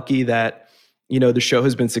just been lucky that, the show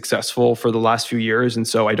has been successful for the last few years. And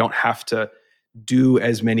so I don't have to do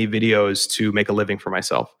as many videos to make a living for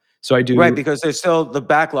myself. So I do. Right, because the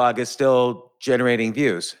backlog is still generating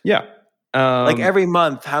views. Yeah. Like every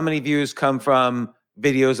month, how many views come from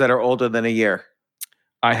videos that are older than a year?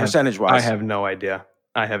 Percentage-wise. I have no idea.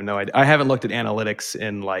 I haven't looked at analytics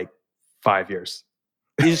in like 5 years.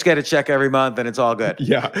 You just get a check every month and it's all good.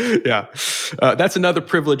 Yeah. That's another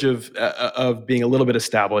privilege of being a little bit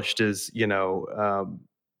established is, you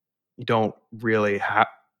don't really have,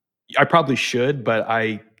 I probably should, but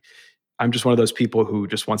I'm just one of those people who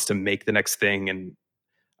just wants to make the next thing. And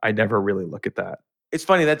I never really look at that. It's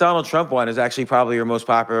funny that Donald Trump one is actually probably your most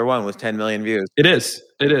popular one with 10 million views. It is.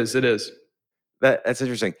 It is. It is. That's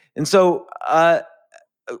interesting. And so,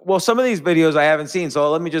 well, some of these videos I haven't seen. So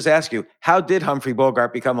let me just ask you, how did Humphrey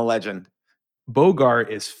Bogart become a legend? Bogart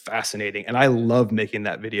is fascinating. And I love making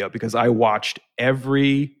that video because I watched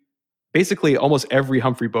basically almost every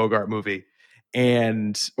Humphrey Bogart movie,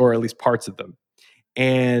 or at least parts of them.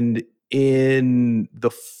 And in the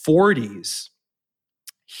 40s,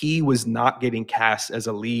 he was not getting cast as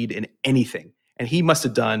a lead in anything. And he must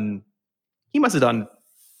have done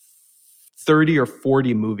 30 or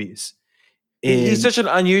 40 movies. He's such an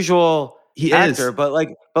unusual actor, is. but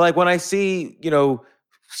like when I see,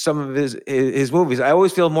 some of his movies, I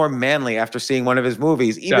always feel more manly after seeing one of his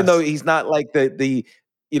movies, even though he's not like the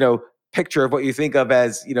picture of what you think of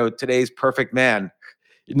as, today's perfect man.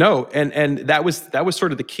 No, and that was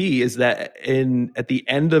sort of the key, is that at the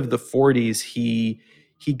end of the 40s, he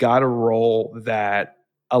got a role that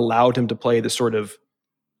allowed him to play the sort of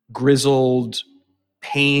grizzled,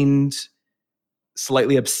 pained,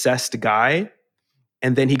 slightly obsessed guy.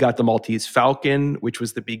 And then he got The Maltese Falcon, which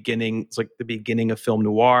was the beginning. It's like the beginning of film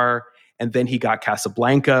noir. And then he got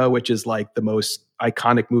Casablanca, which is like the most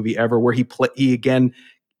iconic movie ever, where he again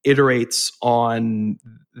iterates on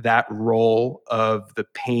that role of the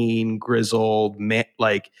pain, grizzled,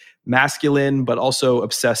 like masculine, but also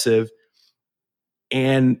obsessive.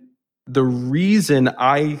 And the reason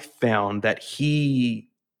I found that he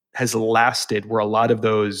has lasted where a lot of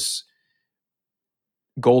those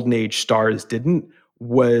golden age stars didn't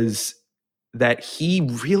was that he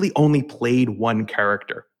really only played one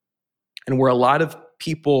character. And where a lot of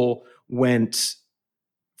people went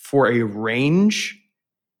for a range,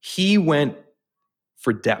 he went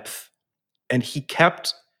for depth. And he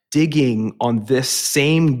kept digging on this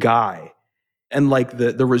same guy. And like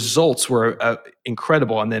the results were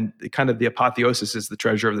incredible. And then kind of the apotheosis is The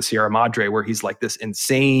Treasure of the Sierra Madre, where he's like this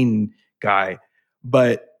insane guy.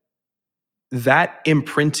 But that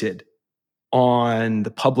imprinted on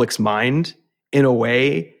the public's mind in a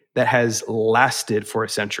way that has lasted for a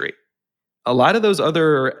century. A lot of those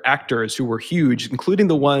other actors who were huge, including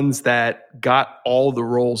the ones that got all the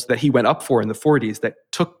roles that he went up for in the 40s, that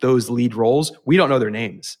took those lead roles, we don't know their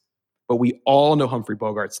names, but we all know Humphrey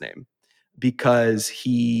Bogart's name because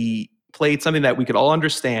he played something that we could all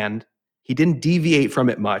understand. He didn't deviate from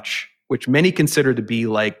it much, which many consider to be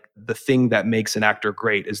like the thing that makes an actor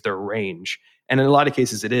great, is their range. And in a lot of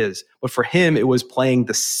cases it is. But for him, it was playing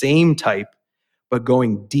the same type, but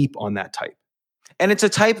going deep on that type. And it's a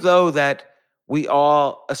type, though, that we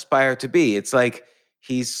all aspire to be. It's like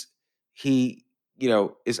he is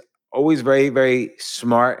always very, very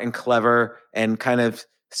smart and clever and kind of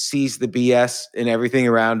sees the BS in everything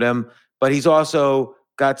around him. But he's also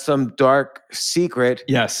got some dark secret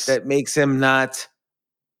that makes him not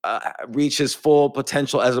reach his full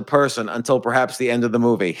potential as a person until perhaps the end of the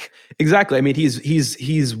movie. Exactly. I mean,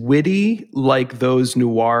 he's witty, like those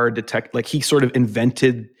noir detect. Like he sort of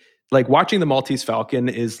invented. Like watching The Maltese Falcon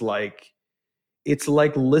is like, it's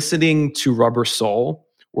like listening to Rubber Soul,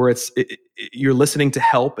 where you're listening to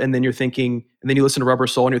Help, and then you're thinking, and then you listen to Rubber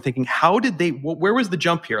Soul, and you're thinking, where was the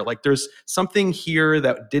jump here? Like there's something here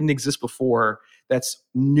that didn't exist before that's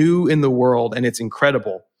new in the world, and it's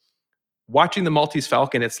incredible. Watching The Maltese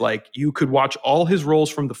Falcon, it's like you could watch all his roles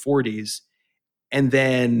from the 40s, and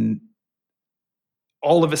then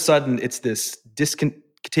all of a sudden it's this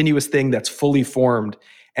discontinuous thing that's fully formed,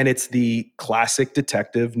 and it's the classic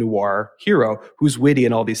detective noir hero who's witty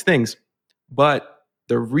and all these things. But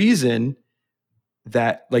the reason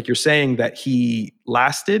that, like you're saying, that he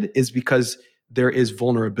lasted is because there is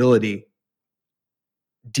vulnerability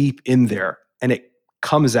deep in there, and it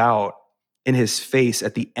comes out in his face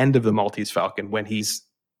at the end of The Maltese Falcon when he's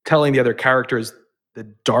telling the other characters the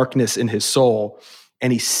darkness in his soul,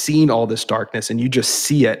 and he's seen all this darkness, and you just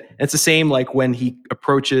see it. And it's the same like when he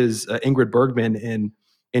approaches Ingrid Bergman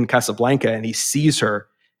in Casablanca, and he sees her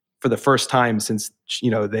for the first time since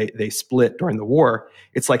they split during the war.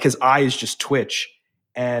 It's like his eyes just twitch,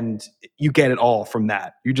 and you get it all from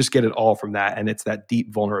that. You just get it all from that, and it's that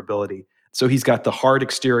deep vulnerability. So he's got the hard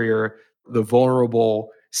exterior, the vulnerable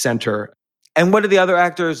center. And what do the other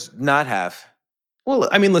actors not have? Well,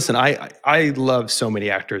 I mean, listen, I love so many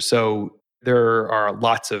actors. So there are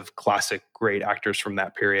lots of classic great actors from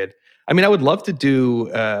that period. I mean, I would love to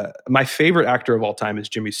do, my favorite actor of all time is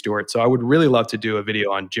Jimmy Stewart. So I would really love to do a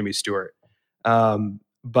video on Jimmy Stewart.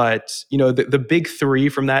 But, the big three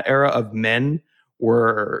from that era of men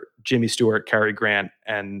were Jimmy Stewart, Cary Grant,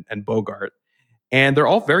 and Bogart. And they're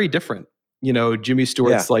all very different. Jimmy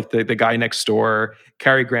Stewart's like the guy next door.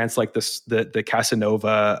 Cary Grant's like the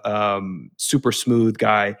Casanova, super smooth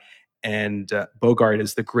guy, and Bogart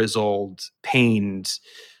is the grizzled, pained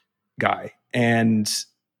guy. And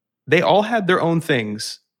they all had their own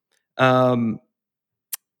things. But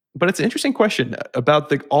it's an interesting question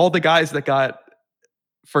about all the guys that got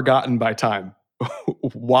forgotten by time.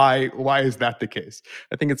 Why is that the case?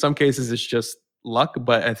 I think in some cases it's just luck,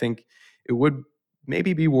 but I think it would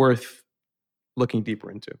maybe be worth looking deeper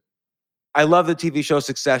into. I love the TV show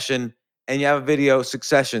Succession, and you have a video,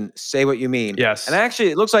 Succession, Say What You Mean. Yes. And actually,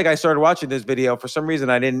 it looks like I started watching this video. For some reason,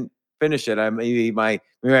 I didn't finish it. Maybe my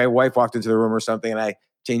wife walked into the room or something, and I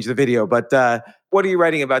changed the video. But what are you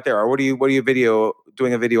writing about there? Or what are you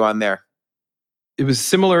doing a video on there? It was a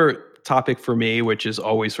similar topic for me, which is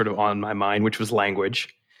always sort of on my mind, which was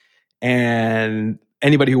language. And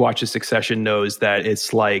anybody who watches Succession knows that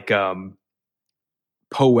it's like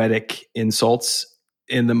poetic insults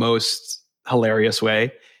in the most hilarious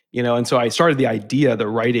way, and so I started the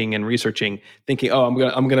writing and researching, thinking,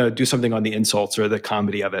 I'm gonna do something on the insults or the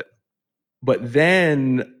comedy of it. But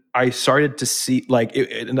then I started to see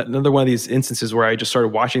another one of these instances where I just started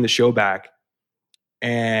watching the show back,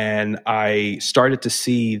 and I started to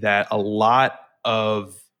see that a lot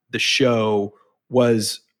of the show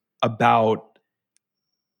was about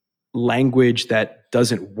language that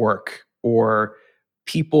doesn't work, or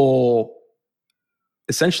people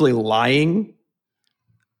essentially lying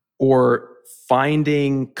or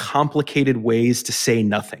finding complicated ways to say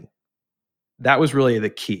nothing. That was really the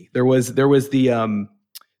key. There was the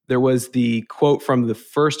quote from the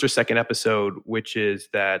first or second episode, which is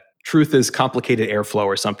that truth is complicated airflow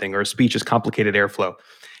or something, or speech is complicated airflow.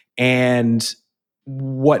 And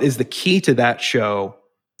what is the key to that show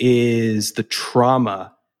is the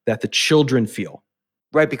trauma that the children feel.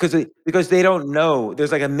 Right, because they don't know.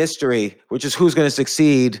 There's like a mystery, which is who's going to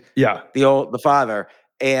succeed. Yeah, the father,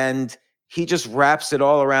 and he just wraps it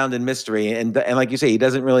all around in mystery, and like you say, he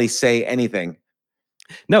doesn't really say anything.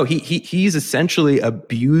 No, he's essentially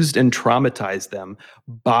abused and traumatized them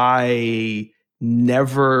by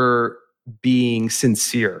never being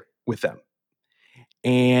sincere with them,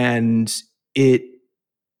 and it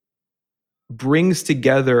brings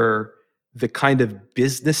together the kind of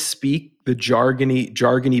business speak, the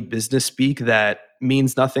jargony business speak that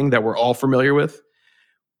means nothing, that we're all familiar with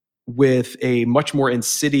a much more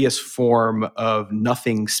insidious form of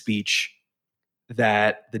nothing speech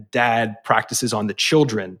that the dad practices on the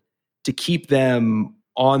children to keep them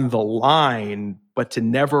on the line, but to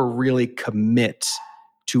never really commit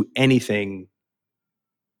to anything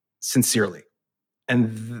sincerely.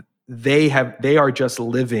 And they are just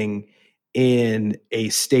living in a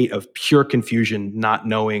state of pure confusion, not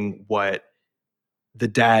knowing what the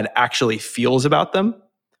dad actually feels about them,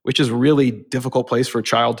 which is a really difficult place for a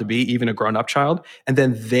child to be, even a grown-up child. And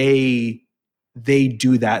then they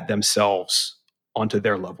do that themselves onto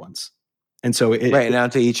their loved ones. And so and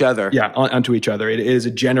onto each other. Yeah, onto each other. It is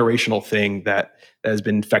a generational thing that has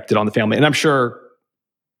been infected on the family. And I'm sure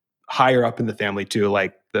higher up in the family too,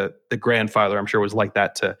 like the grandfather, I'm sure was like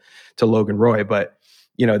that to Logan Roy. But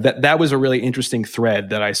that was a really interesting thread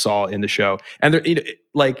that I saw in the show. And there,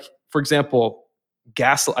 like, for example,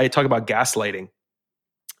 I talk about gaslighting.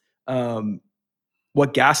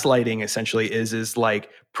 What gaslighting essentially is like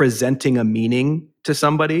presenting a meaning to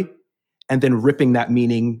somebody and then ripping that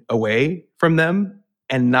meaning away from them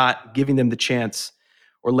and not giving them the chance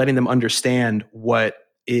or letting them understand what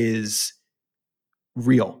is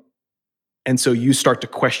real. And so you start to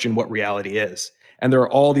question what reality is. And there are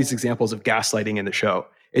all these examples of gaslighting in the show.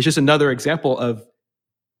 It's just another example of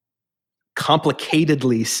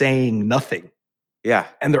complicatedly saying nothing. Yeah.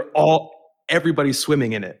 And everybody's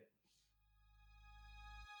swimming in it.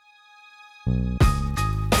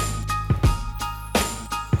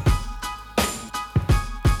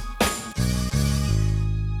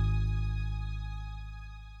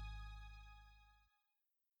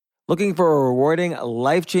 Looking for a rewarding,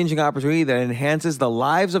 life-changing opportunity that enhances the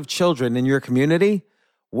lives of children in your community?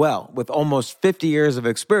 Well, with almost 50 years of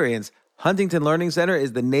experience, Huntington Learning Center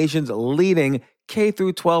is the nation's leading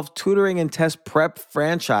K-12 tutoring and test prep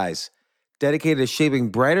franchise, dedicated to shaping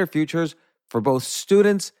brighter futures for both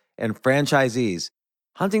students and franchisees.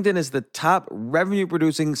 Huntington is the top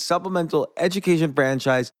revenue-producing supplemental education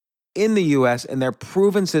franchise in the U.S., and their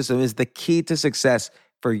proven system is the key to success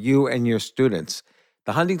for you and your students.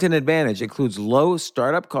 The Huntington Advantage includes low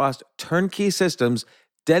startup cost turnkey systems,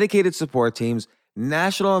 dedicated support teams,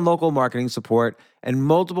 national and local marketing support, and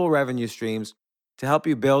multiple revenue streams to help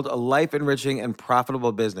you build a life-enriching and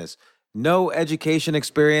profitable business. No education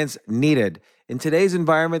experience needed. In today's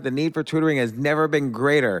environment, the need for tutoring has never been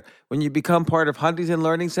greater. When you become part of Huntington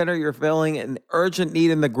Learning Center, you're filling an urgent need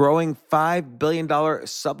in the growing $5 billion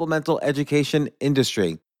supplemental education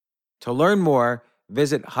industry. To learn more,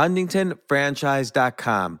 visit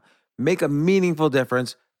huntingtonfranchise.com. Make a meaningful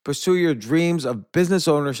difference, pursue your dreams of business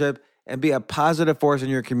ownership, and be a positive force in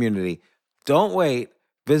your community. Don't wait.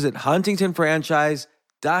 Visit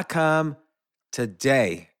huntingtonfranchise.com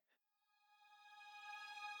today.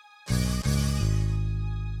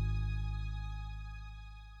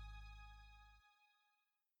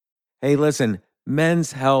 Hey, listen,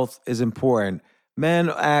 men's health is important. Men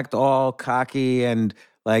act all cocky and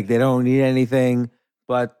like they don't need anything.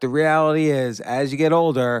 But the reality is, as you get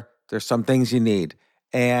older, there's some things you need.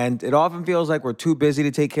 And it often feels like we're too busy to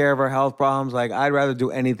take care of our health problems. Like, I'd rather do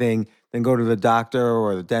anything than go to the doctor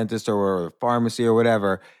or the dentist or the pharmacy or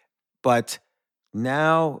whatever. But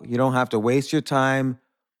now you don't have to waste your time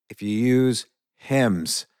if you use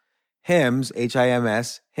Hims. Hims,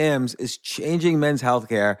 Hims, Hims is changing men's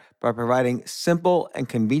healthcare by providing simple and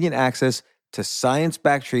convenient access to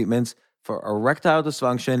science-backed treatments for erectile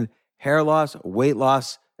dysfunction, hair loss, weight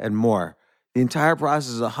loss, and more. The entire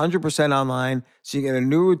process is 100% online, so you get a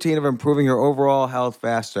new routine of improving your overall health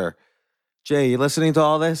faster. Jay, you listening to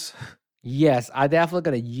all this? Yes, I definitely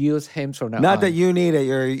gonna use Hims from now on. Not that you need it.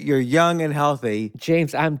 You're young and healthy.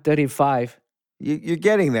 James, I'm 35. You're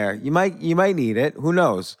getting there. You might need it. Who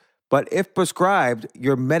knows? But if prescribed,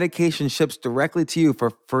 your medication ships directly to you for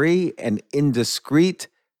free and in discreet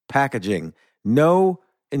packaging. No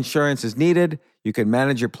insurance is needed. You can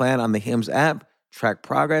manage your plan on the Hims app, track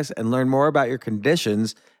progress, and learn more about your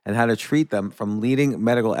conditions and how to treat them from leading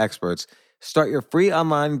medical experts. Start your free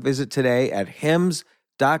online visit today at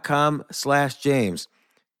hims.com/James.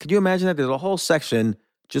 Can you imagine that? There's a whole section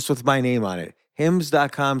just with my name on it.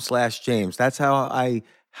 hims.com/James. That's how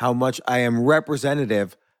much I am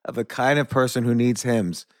representative of the kind of person who needs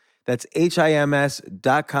Hims. That's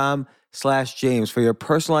HIMS.com/James for your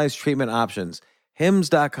personalized treatment options.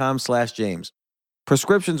 HIMS.com/James.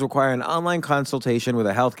 Prescriptions require an online consultation with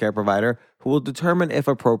a healthcare provider who will determine if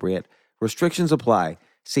appropriate. Restrictions apply.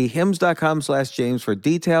 See HIMS.com/James for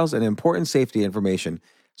details and important safety information.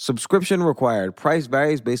 Subscription required. Price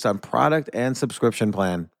varies based on product and subscription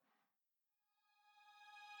plan.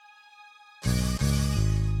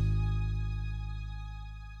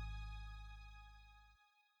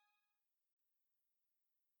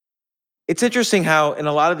 It's interesting how in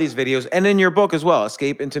a lot of these videos, and in your book as well,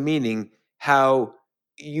 Escape into Meaning, how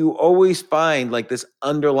you always find like this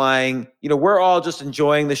underlying, we're all just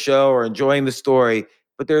enjoying the show or enjoying the story,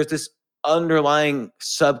 but there's this underlying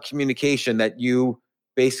sub-communication that you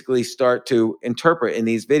basically start to interpret in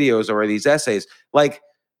these videos or these essays. Like,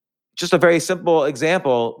 just a very simple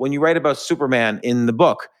example, when you write about Superman in the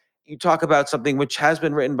book, you talk about something which has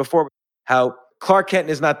been written before, how Clark Kent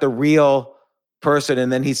is not the real person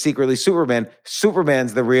and then he's secretly Superman.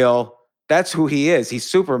 Superman's the real, that's who he is. He's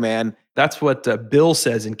Superman. That's what Bill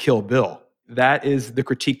says in Kill Bill. That is the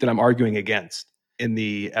critique that I'm arguing against in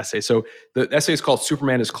the essay. So the essay is called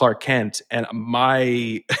Superman is Clark Kent. And I'm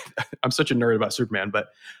such a nerd about Superman, but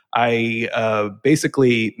I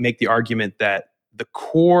basically make the argument that the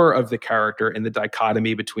core of the character in the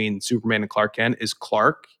dichotomy between Superman and Clark Kent is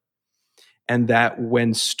Clark. And that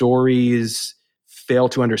when stories fail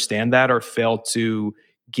to understand that or fail to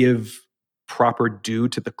give proper due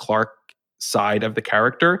to the Clark side of the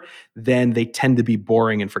character, then they tend to be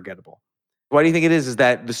boring and forgettable. Why do you think it is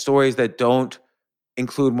that the stories that don't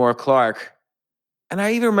include more Clark, and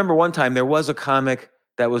I even remember one time there was a comic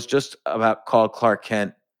that was just called Clark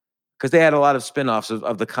Kent, because they had a lot of spin-offs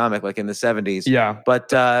of the comic like in the 70s. Yeah. But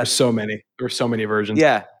there's so many versions.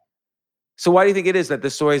 Yeah. So why do you think it is that the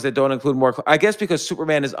stories that don't include more, I guess because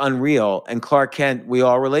Superman is unreal and Clark Kent we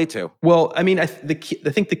all relate to? Well, I mean, I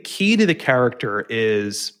think the key to the character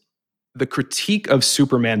is the critique of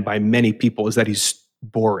Superman by many people is that he's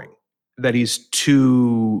boring, that he's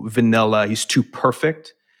too vanilla, he's too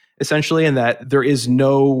perfect, essentially, and that there is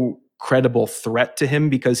no credible threat to him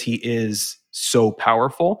because he is so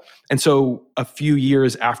powerful. And so a few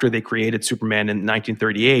years after they created Superman in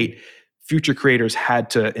 1938, future creators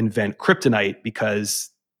had to invent kryptonite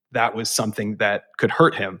because that was something that could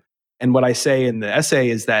hurt him. And what I say in the essay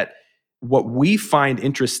is that what we find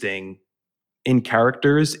interesting in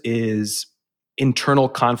characters is internal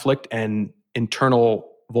conflict and internal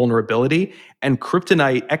vulnerability, and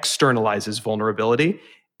kryptonite externalizes vulnerability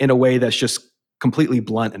in a way that's just completely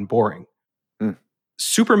blunt and boring.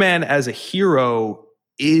 Superman as a hero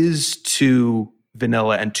is too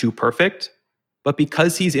vanilla and too perfect, but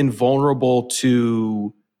because he's invulnerable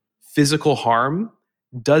to physical harm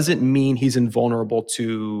doesn't mean he's invulnerable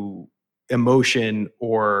to emotion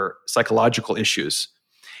or psychological issues.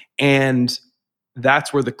 And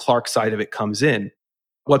that's where the Clark side of it comes in.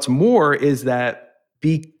 What's more is that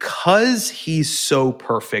because he's so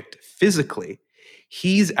perfect physically,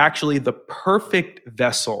 he's actually the perfect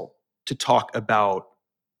vessel to talk about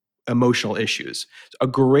emotional issues. A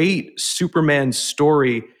great Superman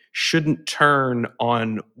story shouldn't turn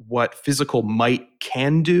on what physical might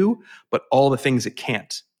can do, but all the things it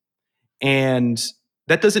can't. And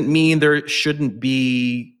that doesn't mean there shouldn't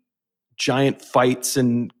be giant fights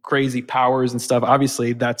and crazy powers and stuff.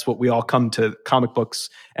 Obviously, that's what we all come to comic books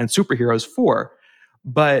and superheroes for.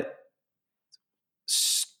 But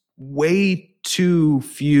way too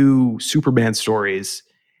few Superman stories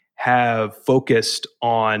have focused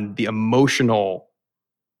on the emotional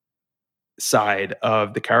side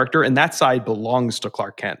of the character, and that side belongs to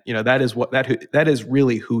Clark Kent. That is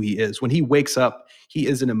really who he is. When he wakes up, he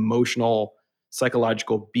is an emotional,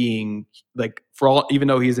 psychological being, like, even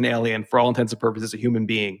though he's an alien, for all intents and purposes a human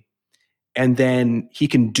being. And then he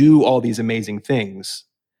can do all these amazing things,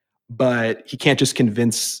 but he can't just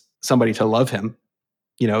convince somebody to love him.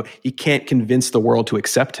 He can't convince the world to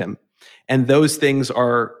accept him. And those things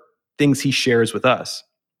are things he shares with us.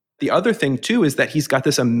 The other thing, too, is that he's got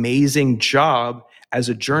this amazing job as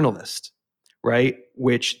a journalist, right?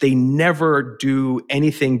 Which they never do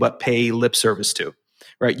anything but pay lip service to,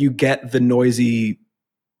 right? You get the noisy,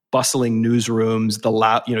 bustling newsrooms, the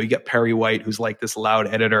loud, you get Perry White, who's like this loud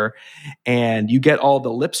editor, and you get all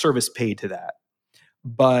the lip service paid to that.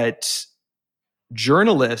 But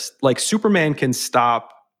journalists, like Superman can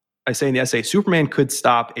stop, I say in the essay, Superman could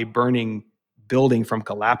stop a burning building from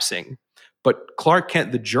collapsing. But Clark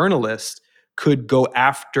Kent, the journalist, could go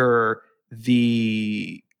after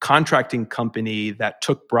the contracting company that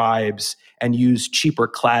took bribes and used cheaper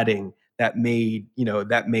cladding that made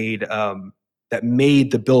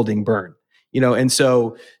the building burn. And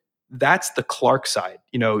so that's the Clark side.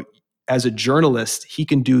 As a journalist, he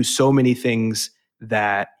can do so many things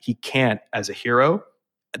that he can't as a hero.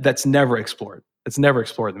 That's never explored. It's never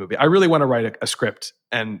explored in the movie. I really want to write a script.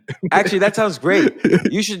 And actually, that sounds great.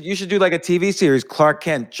 You should do like a TV series, Clark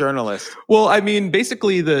Kent, journalist. Well, I mean,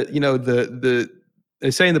 basically, they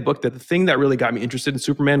say in the book that the thing that really got me interested in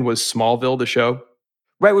Superman was Smallville, the show.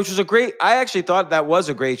 Right, which was I actually thought that was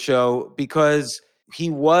a great show because he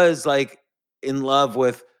was like in love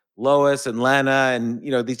with Lois and Lana and,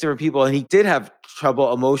 these different people. And he did have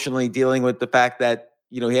trouble emotionally dealing with the fact that,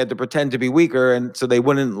 he had to pretend to be weaker. And so they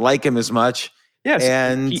wouldn't like him as much. Yes,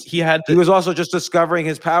 and he was also just discovering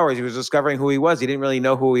his powers. He was discovering who he was. He didn't really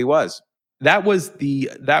know who he was. That was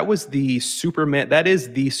the Superman. That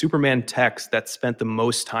is the Superman text that spent the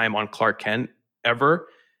most time on Clark Kent ever,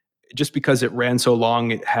 just because it ran so long.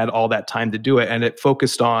 It had all that time to do it, and it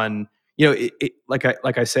focused on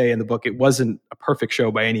like I say in the book. It wasn't a perfect show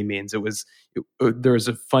by any means. There was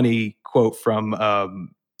a funny quote from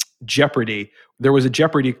Jeopardy. There was a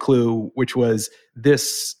Jeopardy clue, which was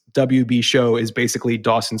this WB show is basically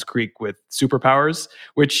Dawson's Creek with superpowers,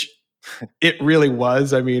 which it really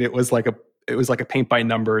was. I mean, it was like a paint by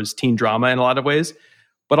numbers teen drama in a lot of ways,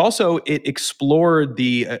 but also it explored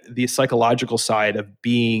the psychological side of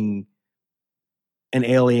being an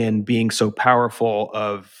alien, being so powerful,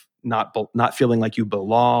 of not feeling like you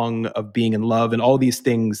belong, of being in love, and all these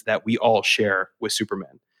things that we all share with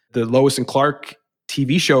Superman. The Lois and Clark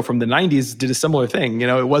TV show from the 90s did a similar thing.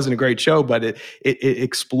 It wasn't a great show, but it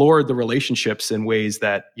explored the relationships in ways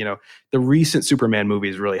that, the recent Superman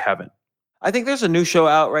movies really haven't. I think there's a new show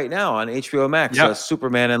out right now on HBO Max,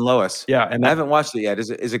 Superman and Lois. Yeah. And I haven't watched it yet. Is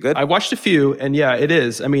it good? I watched a few, and yeah, it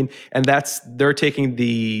is. I mean, and they're taking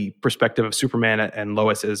the perspective of Superman and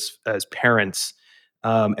Lois as parents.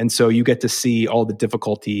 And so you get to see all the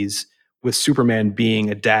difficulties with Superman being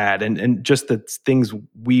a dad and just the things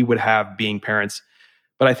we would have being parents.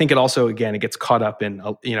 But I think it also, again, it gets caught up in,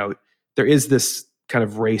 there is this kind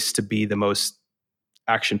of race to be the most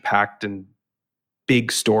action-packed and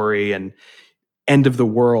big story and end of the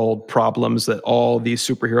world problems that all these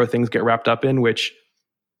superhero things get wrapped up in, which,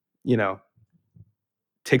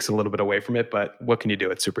 takes a little bit away from it. But what can you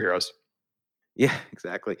do? It's superheroes. Yeah,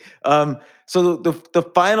 exactly. So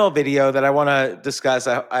the final video that I want to discuss,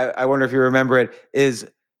 I wonder if you remember it, is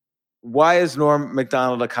why is Norm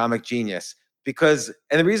Macdonald a comic genius? And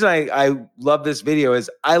the reason I love this video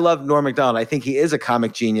is I love Norm Macdonald. I think he is a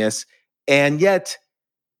comic genius, and yet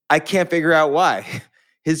I can't figure out why.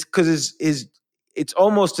 Because it's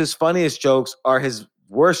almost his funniest jokes are his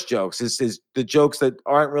worst jokes. The jokes that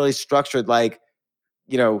aren't really structured like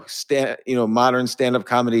modern stand-up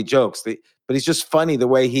comedy jokes. But he's just funny the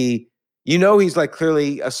way he You know, he's like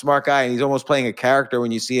clearly a smart guy, and he's almost playing a character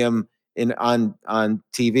when you see him on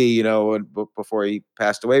TV. You know, before he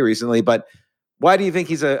passed away recently. But why do you think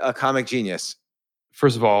he's a comic genius?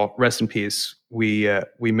 First of all, rest in peace. We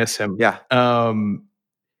miss him. Yeah.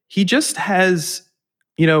 He just has,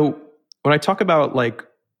 you know, when I talk about like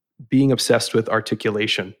being obsessed with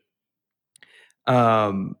articulation,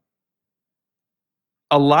 a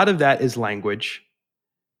lot of that is language,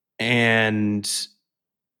 and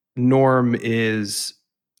Norm is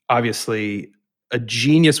obviously a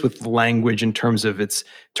genius with language in terms of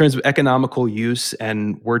economical use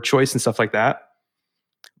and word choice and stuff like that.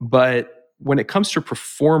 But when it comes to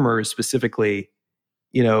performers specifically,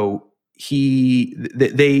 you know,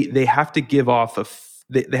 they have to give off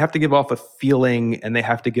they have to give off a feeling, and they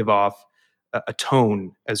have to give off a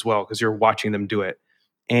tone as well, because you're watching them do it,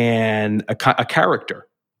 and a character,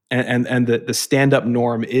 and the stand up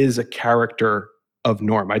Norm is a character of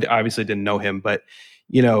Norm. I obviously didn't know him, but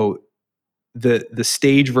you know, the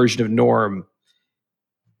stage version of Norm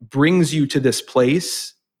brings you to this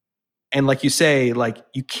place, and like you say, like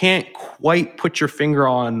you can't quite put your finger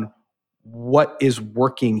on what is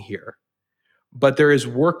working here, but there is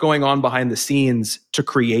work going on behind the scenes to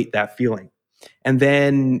create that feeling. And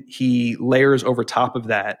then he layers over top of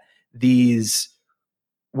that these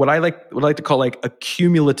what I like to call like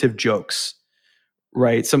accumulative jokes,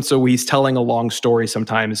 right? So he's telling a long story.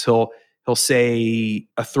 Sometimes he'll say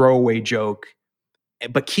a throwaway joke,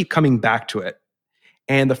 but keep coming back to it.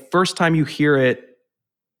 And the first time you hear it,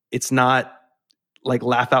 it's not like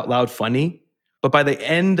laugh out loud funny. But by the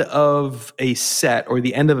end of a set, or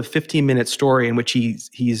the end of a 15-minute story in which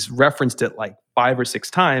he's referenced it like 5 or 6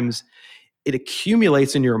 times, it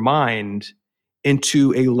accumulates in your mind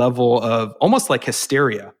into a level of almost like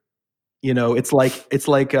hysteria. You know, it's like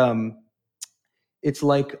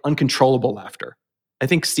uncontrollable laughter. I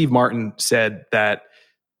think Steve Martin said that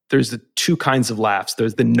there's the 2 kinds of laughs.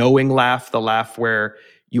 There's the knowing laugh, the laugh where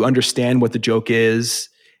you understand what the joke is,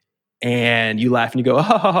 and you laugh and you go,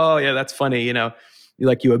 oh yeah, that's funny. You know,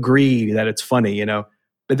 you agree that it's funny, you know.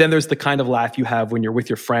 But then there's the kind of laugh you have when you're with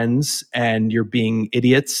your friends and you're being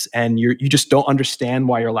idiots, and you just don't understand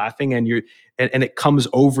why you're laughing, and it comes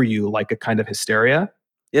over you like a kind of hysteria.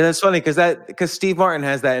 Yeah, that's funny because Steve Martin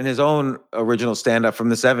has that in his own original stand-up from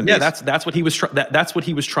the 70s. Yeah, that's what he was that's what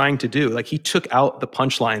he was trying to do. Like he took out the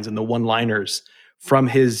punchlines and the one-liners from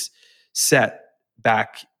his set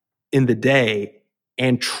back in the day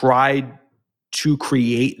and tried to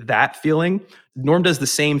create that feeling. Norm does the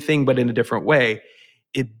same thing, but in a different way.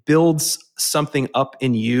 It builds something up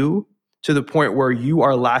in you to the point where you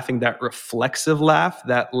are laughing that reflexive laugh,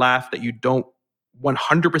 that laugh that you don't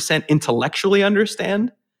 100% intellectually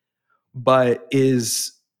understand, but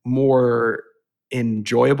is more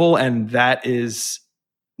enjoyable, and that is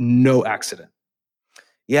no accident.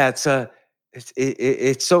 Yeah,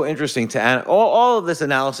 it's so interesting to all of this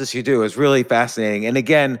analysis you do is really fascinating. And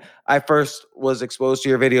again, I first was exposed to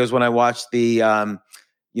your videos when I watched the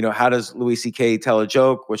how does Louis C.K. tell a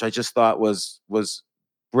joke, which I just thought was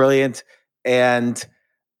brilliant. And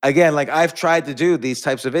again, like I've tried to do these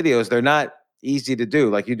types of videos. They're not easy to do.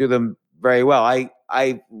 Like you do them very well. I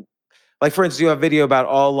like, for instance, you have a video about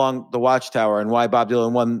All Along the Watchtower and why Bob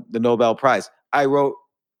Dylan won the Nobel Prize. I wrote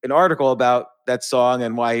an article about that song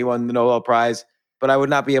and why he won the Nobel Prize, but I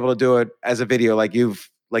would not be able to do it as a video like you've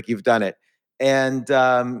done it. And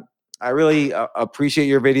I really appreciate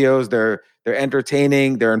your videos. They're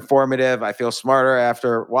entertaining. They're informative. I feel smarter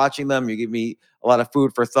after watching them. You give me a lot of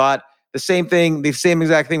food for thought. The same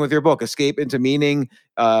exact thing with your book, Escape into Meaning,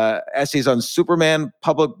 essays on Superman,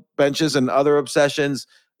 public benches, and other obsessions.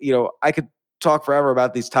 You know, I could talk forever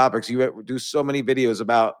about these topics. You do so many videos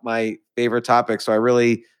about my favorite topics, so I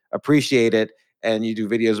really appreciate it. And you do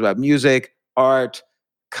videos about music, art,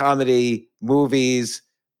 comedy, movies,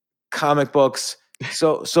 comic books,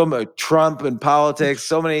 so much Trump and politics,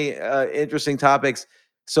 so many interesting topics.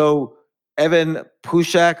 So Evan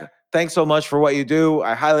Puschak, thanks so much for what you do.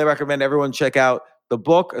 I highly recommend everyone check out the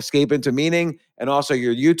book, Escape into Meaning, and also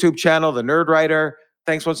your YouTube channel, The Nerd Writer.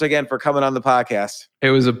 Thanks once again for coming on the podcast. It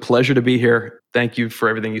was a pleasure to be here. Thank you for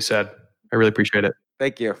everything you said. I really appreciate it.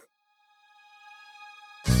 Thank you.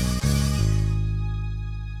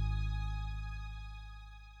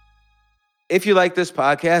 If you like this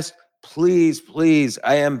podcast, please,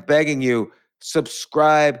 I am begging you,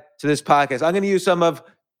 subscribe to this podcast. I'm going to use some of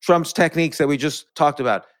Trump's techniques that we just talked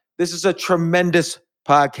about. This is a tremendous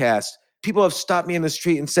podcast. People have stopped me in the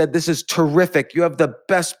street and said, this is terrific. You have the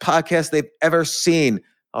best podcast they've ever seen.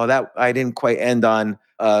 Oh, that I didn't quite end on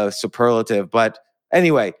superlative. But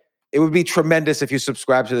anyway, it would be tremendous if you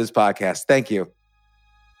subscribe to this podcast. Thank you.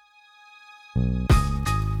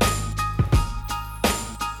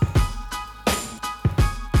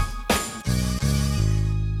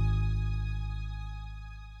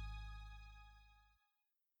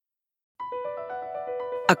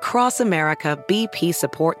 Across America, BP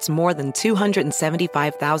supports more than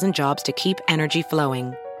 275,000 jobs to keep energy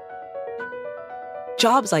flowing.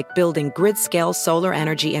 Jobs like building grid-scale solar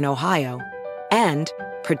energy in Ohio and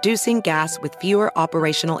producing gas with fewer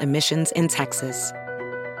operational emissions in Texas.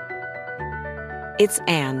 It's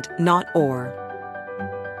and, not or.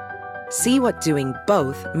 See what doing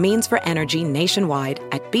both means for energy nationwide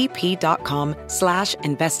at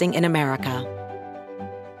bp.com/investing in America.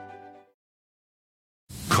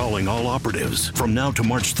 Calling all operatives. From now to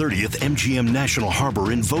March 30th, MGM National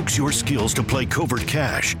Harbor invokes your skills to play Covert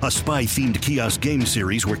Cash, a spy-themed kiosk game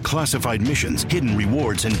series where classified missions, hidden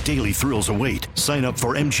rewards, and daily thrills await. Sign up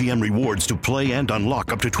for MGM Rewards to play and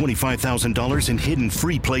unlock up to $25,000 in hidden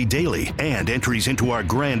free play daily and entries into our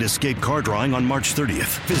Grand Escape car drawing on March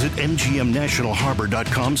 30th. Visit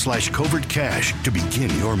mgmnationalharbor.com/Covert Cash to begin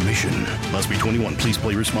your mission. Must be 21. Please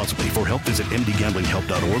play responsibly. For help, visit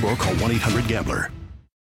mdgamblinghelp.org or call 1-800-GAMBLER.